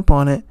fucking stamp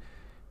on it.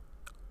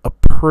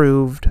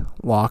 Approved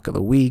lock of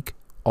the week.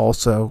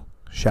 Also,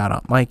 shout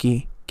out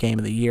Mikey, game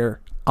of the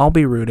year. I'll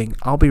be rooting.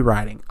 I'll be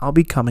riding. I'll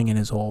be coming in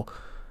his hole.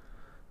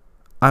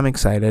 I'm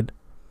excited.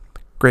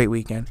 Great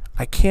weekend.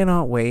 I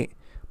cannot wait.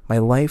 My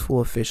life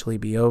will officially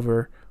be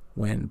over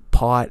when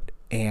pot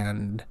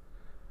and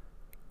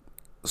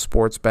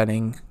sports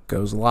betting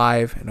goes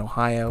live in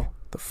Ohio,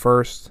 the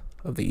first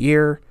of the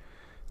year.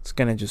 It's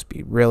going to just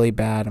be really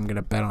bad. I'm going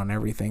to bet on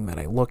everything that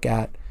I look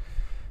at.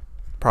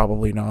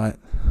 Probably not,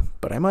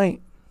 but I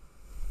might.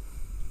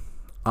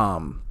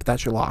 But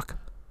that's your lock.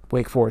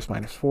 Wake Forest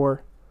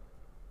 -4.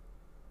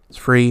 It's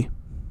free.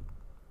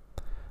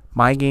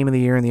 My game of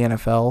the year in the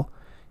NFL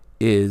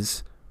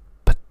is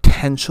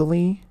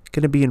potentially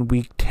going to be in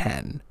week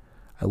 10.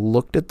 I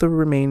looked at the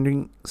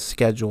remaining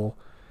schedule,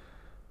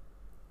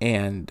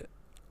 and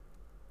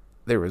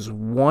there was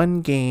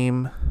one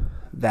game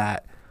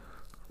that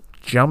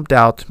jumped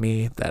out to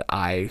me that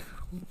I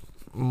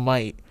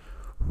might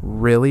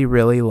really,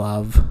 really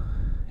love,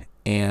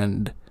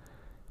 and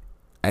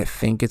I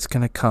think it's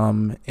going to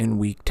come in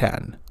week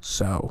 10.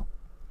 So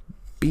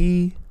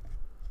be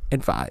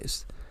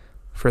advised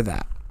for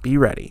that. Be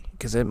ready,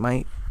 because it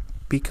might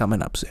be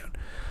coming up soon.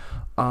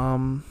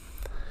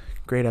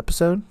 Great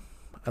episode.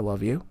 I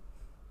love you.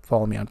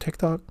 Follow me on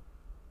TikTok.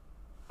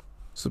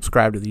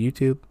 Subscribe to the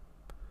YouTube.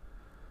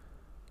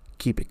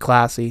 Keep it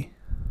classy.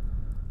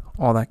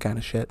 All that kind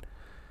of shit.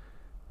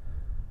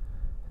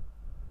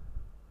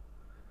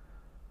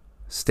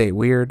 Stay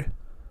weird.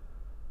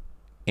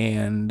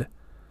 And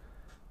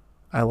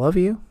I love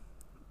you.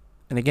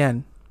 And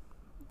again,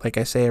 like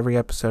I say every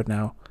episode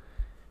now,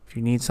 if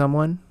you need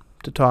someone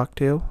to talk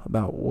to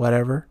about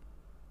whatever,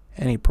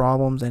 any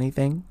problems,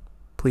 anything,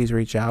 please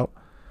reach out.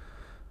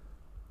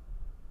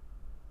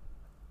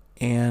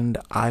 And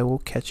I will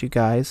catch you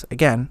guys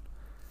again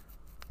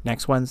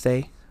next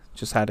Wednesday.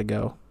 Just had to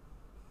go.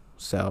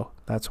 So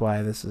that's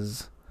why this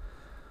is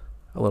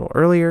a little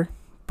earlier.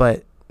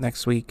 But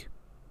next week,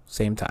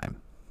 same time.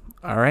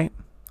 All right.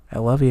 I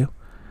love you.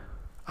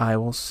 I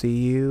will see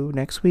you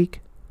next week.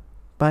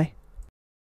 Bye.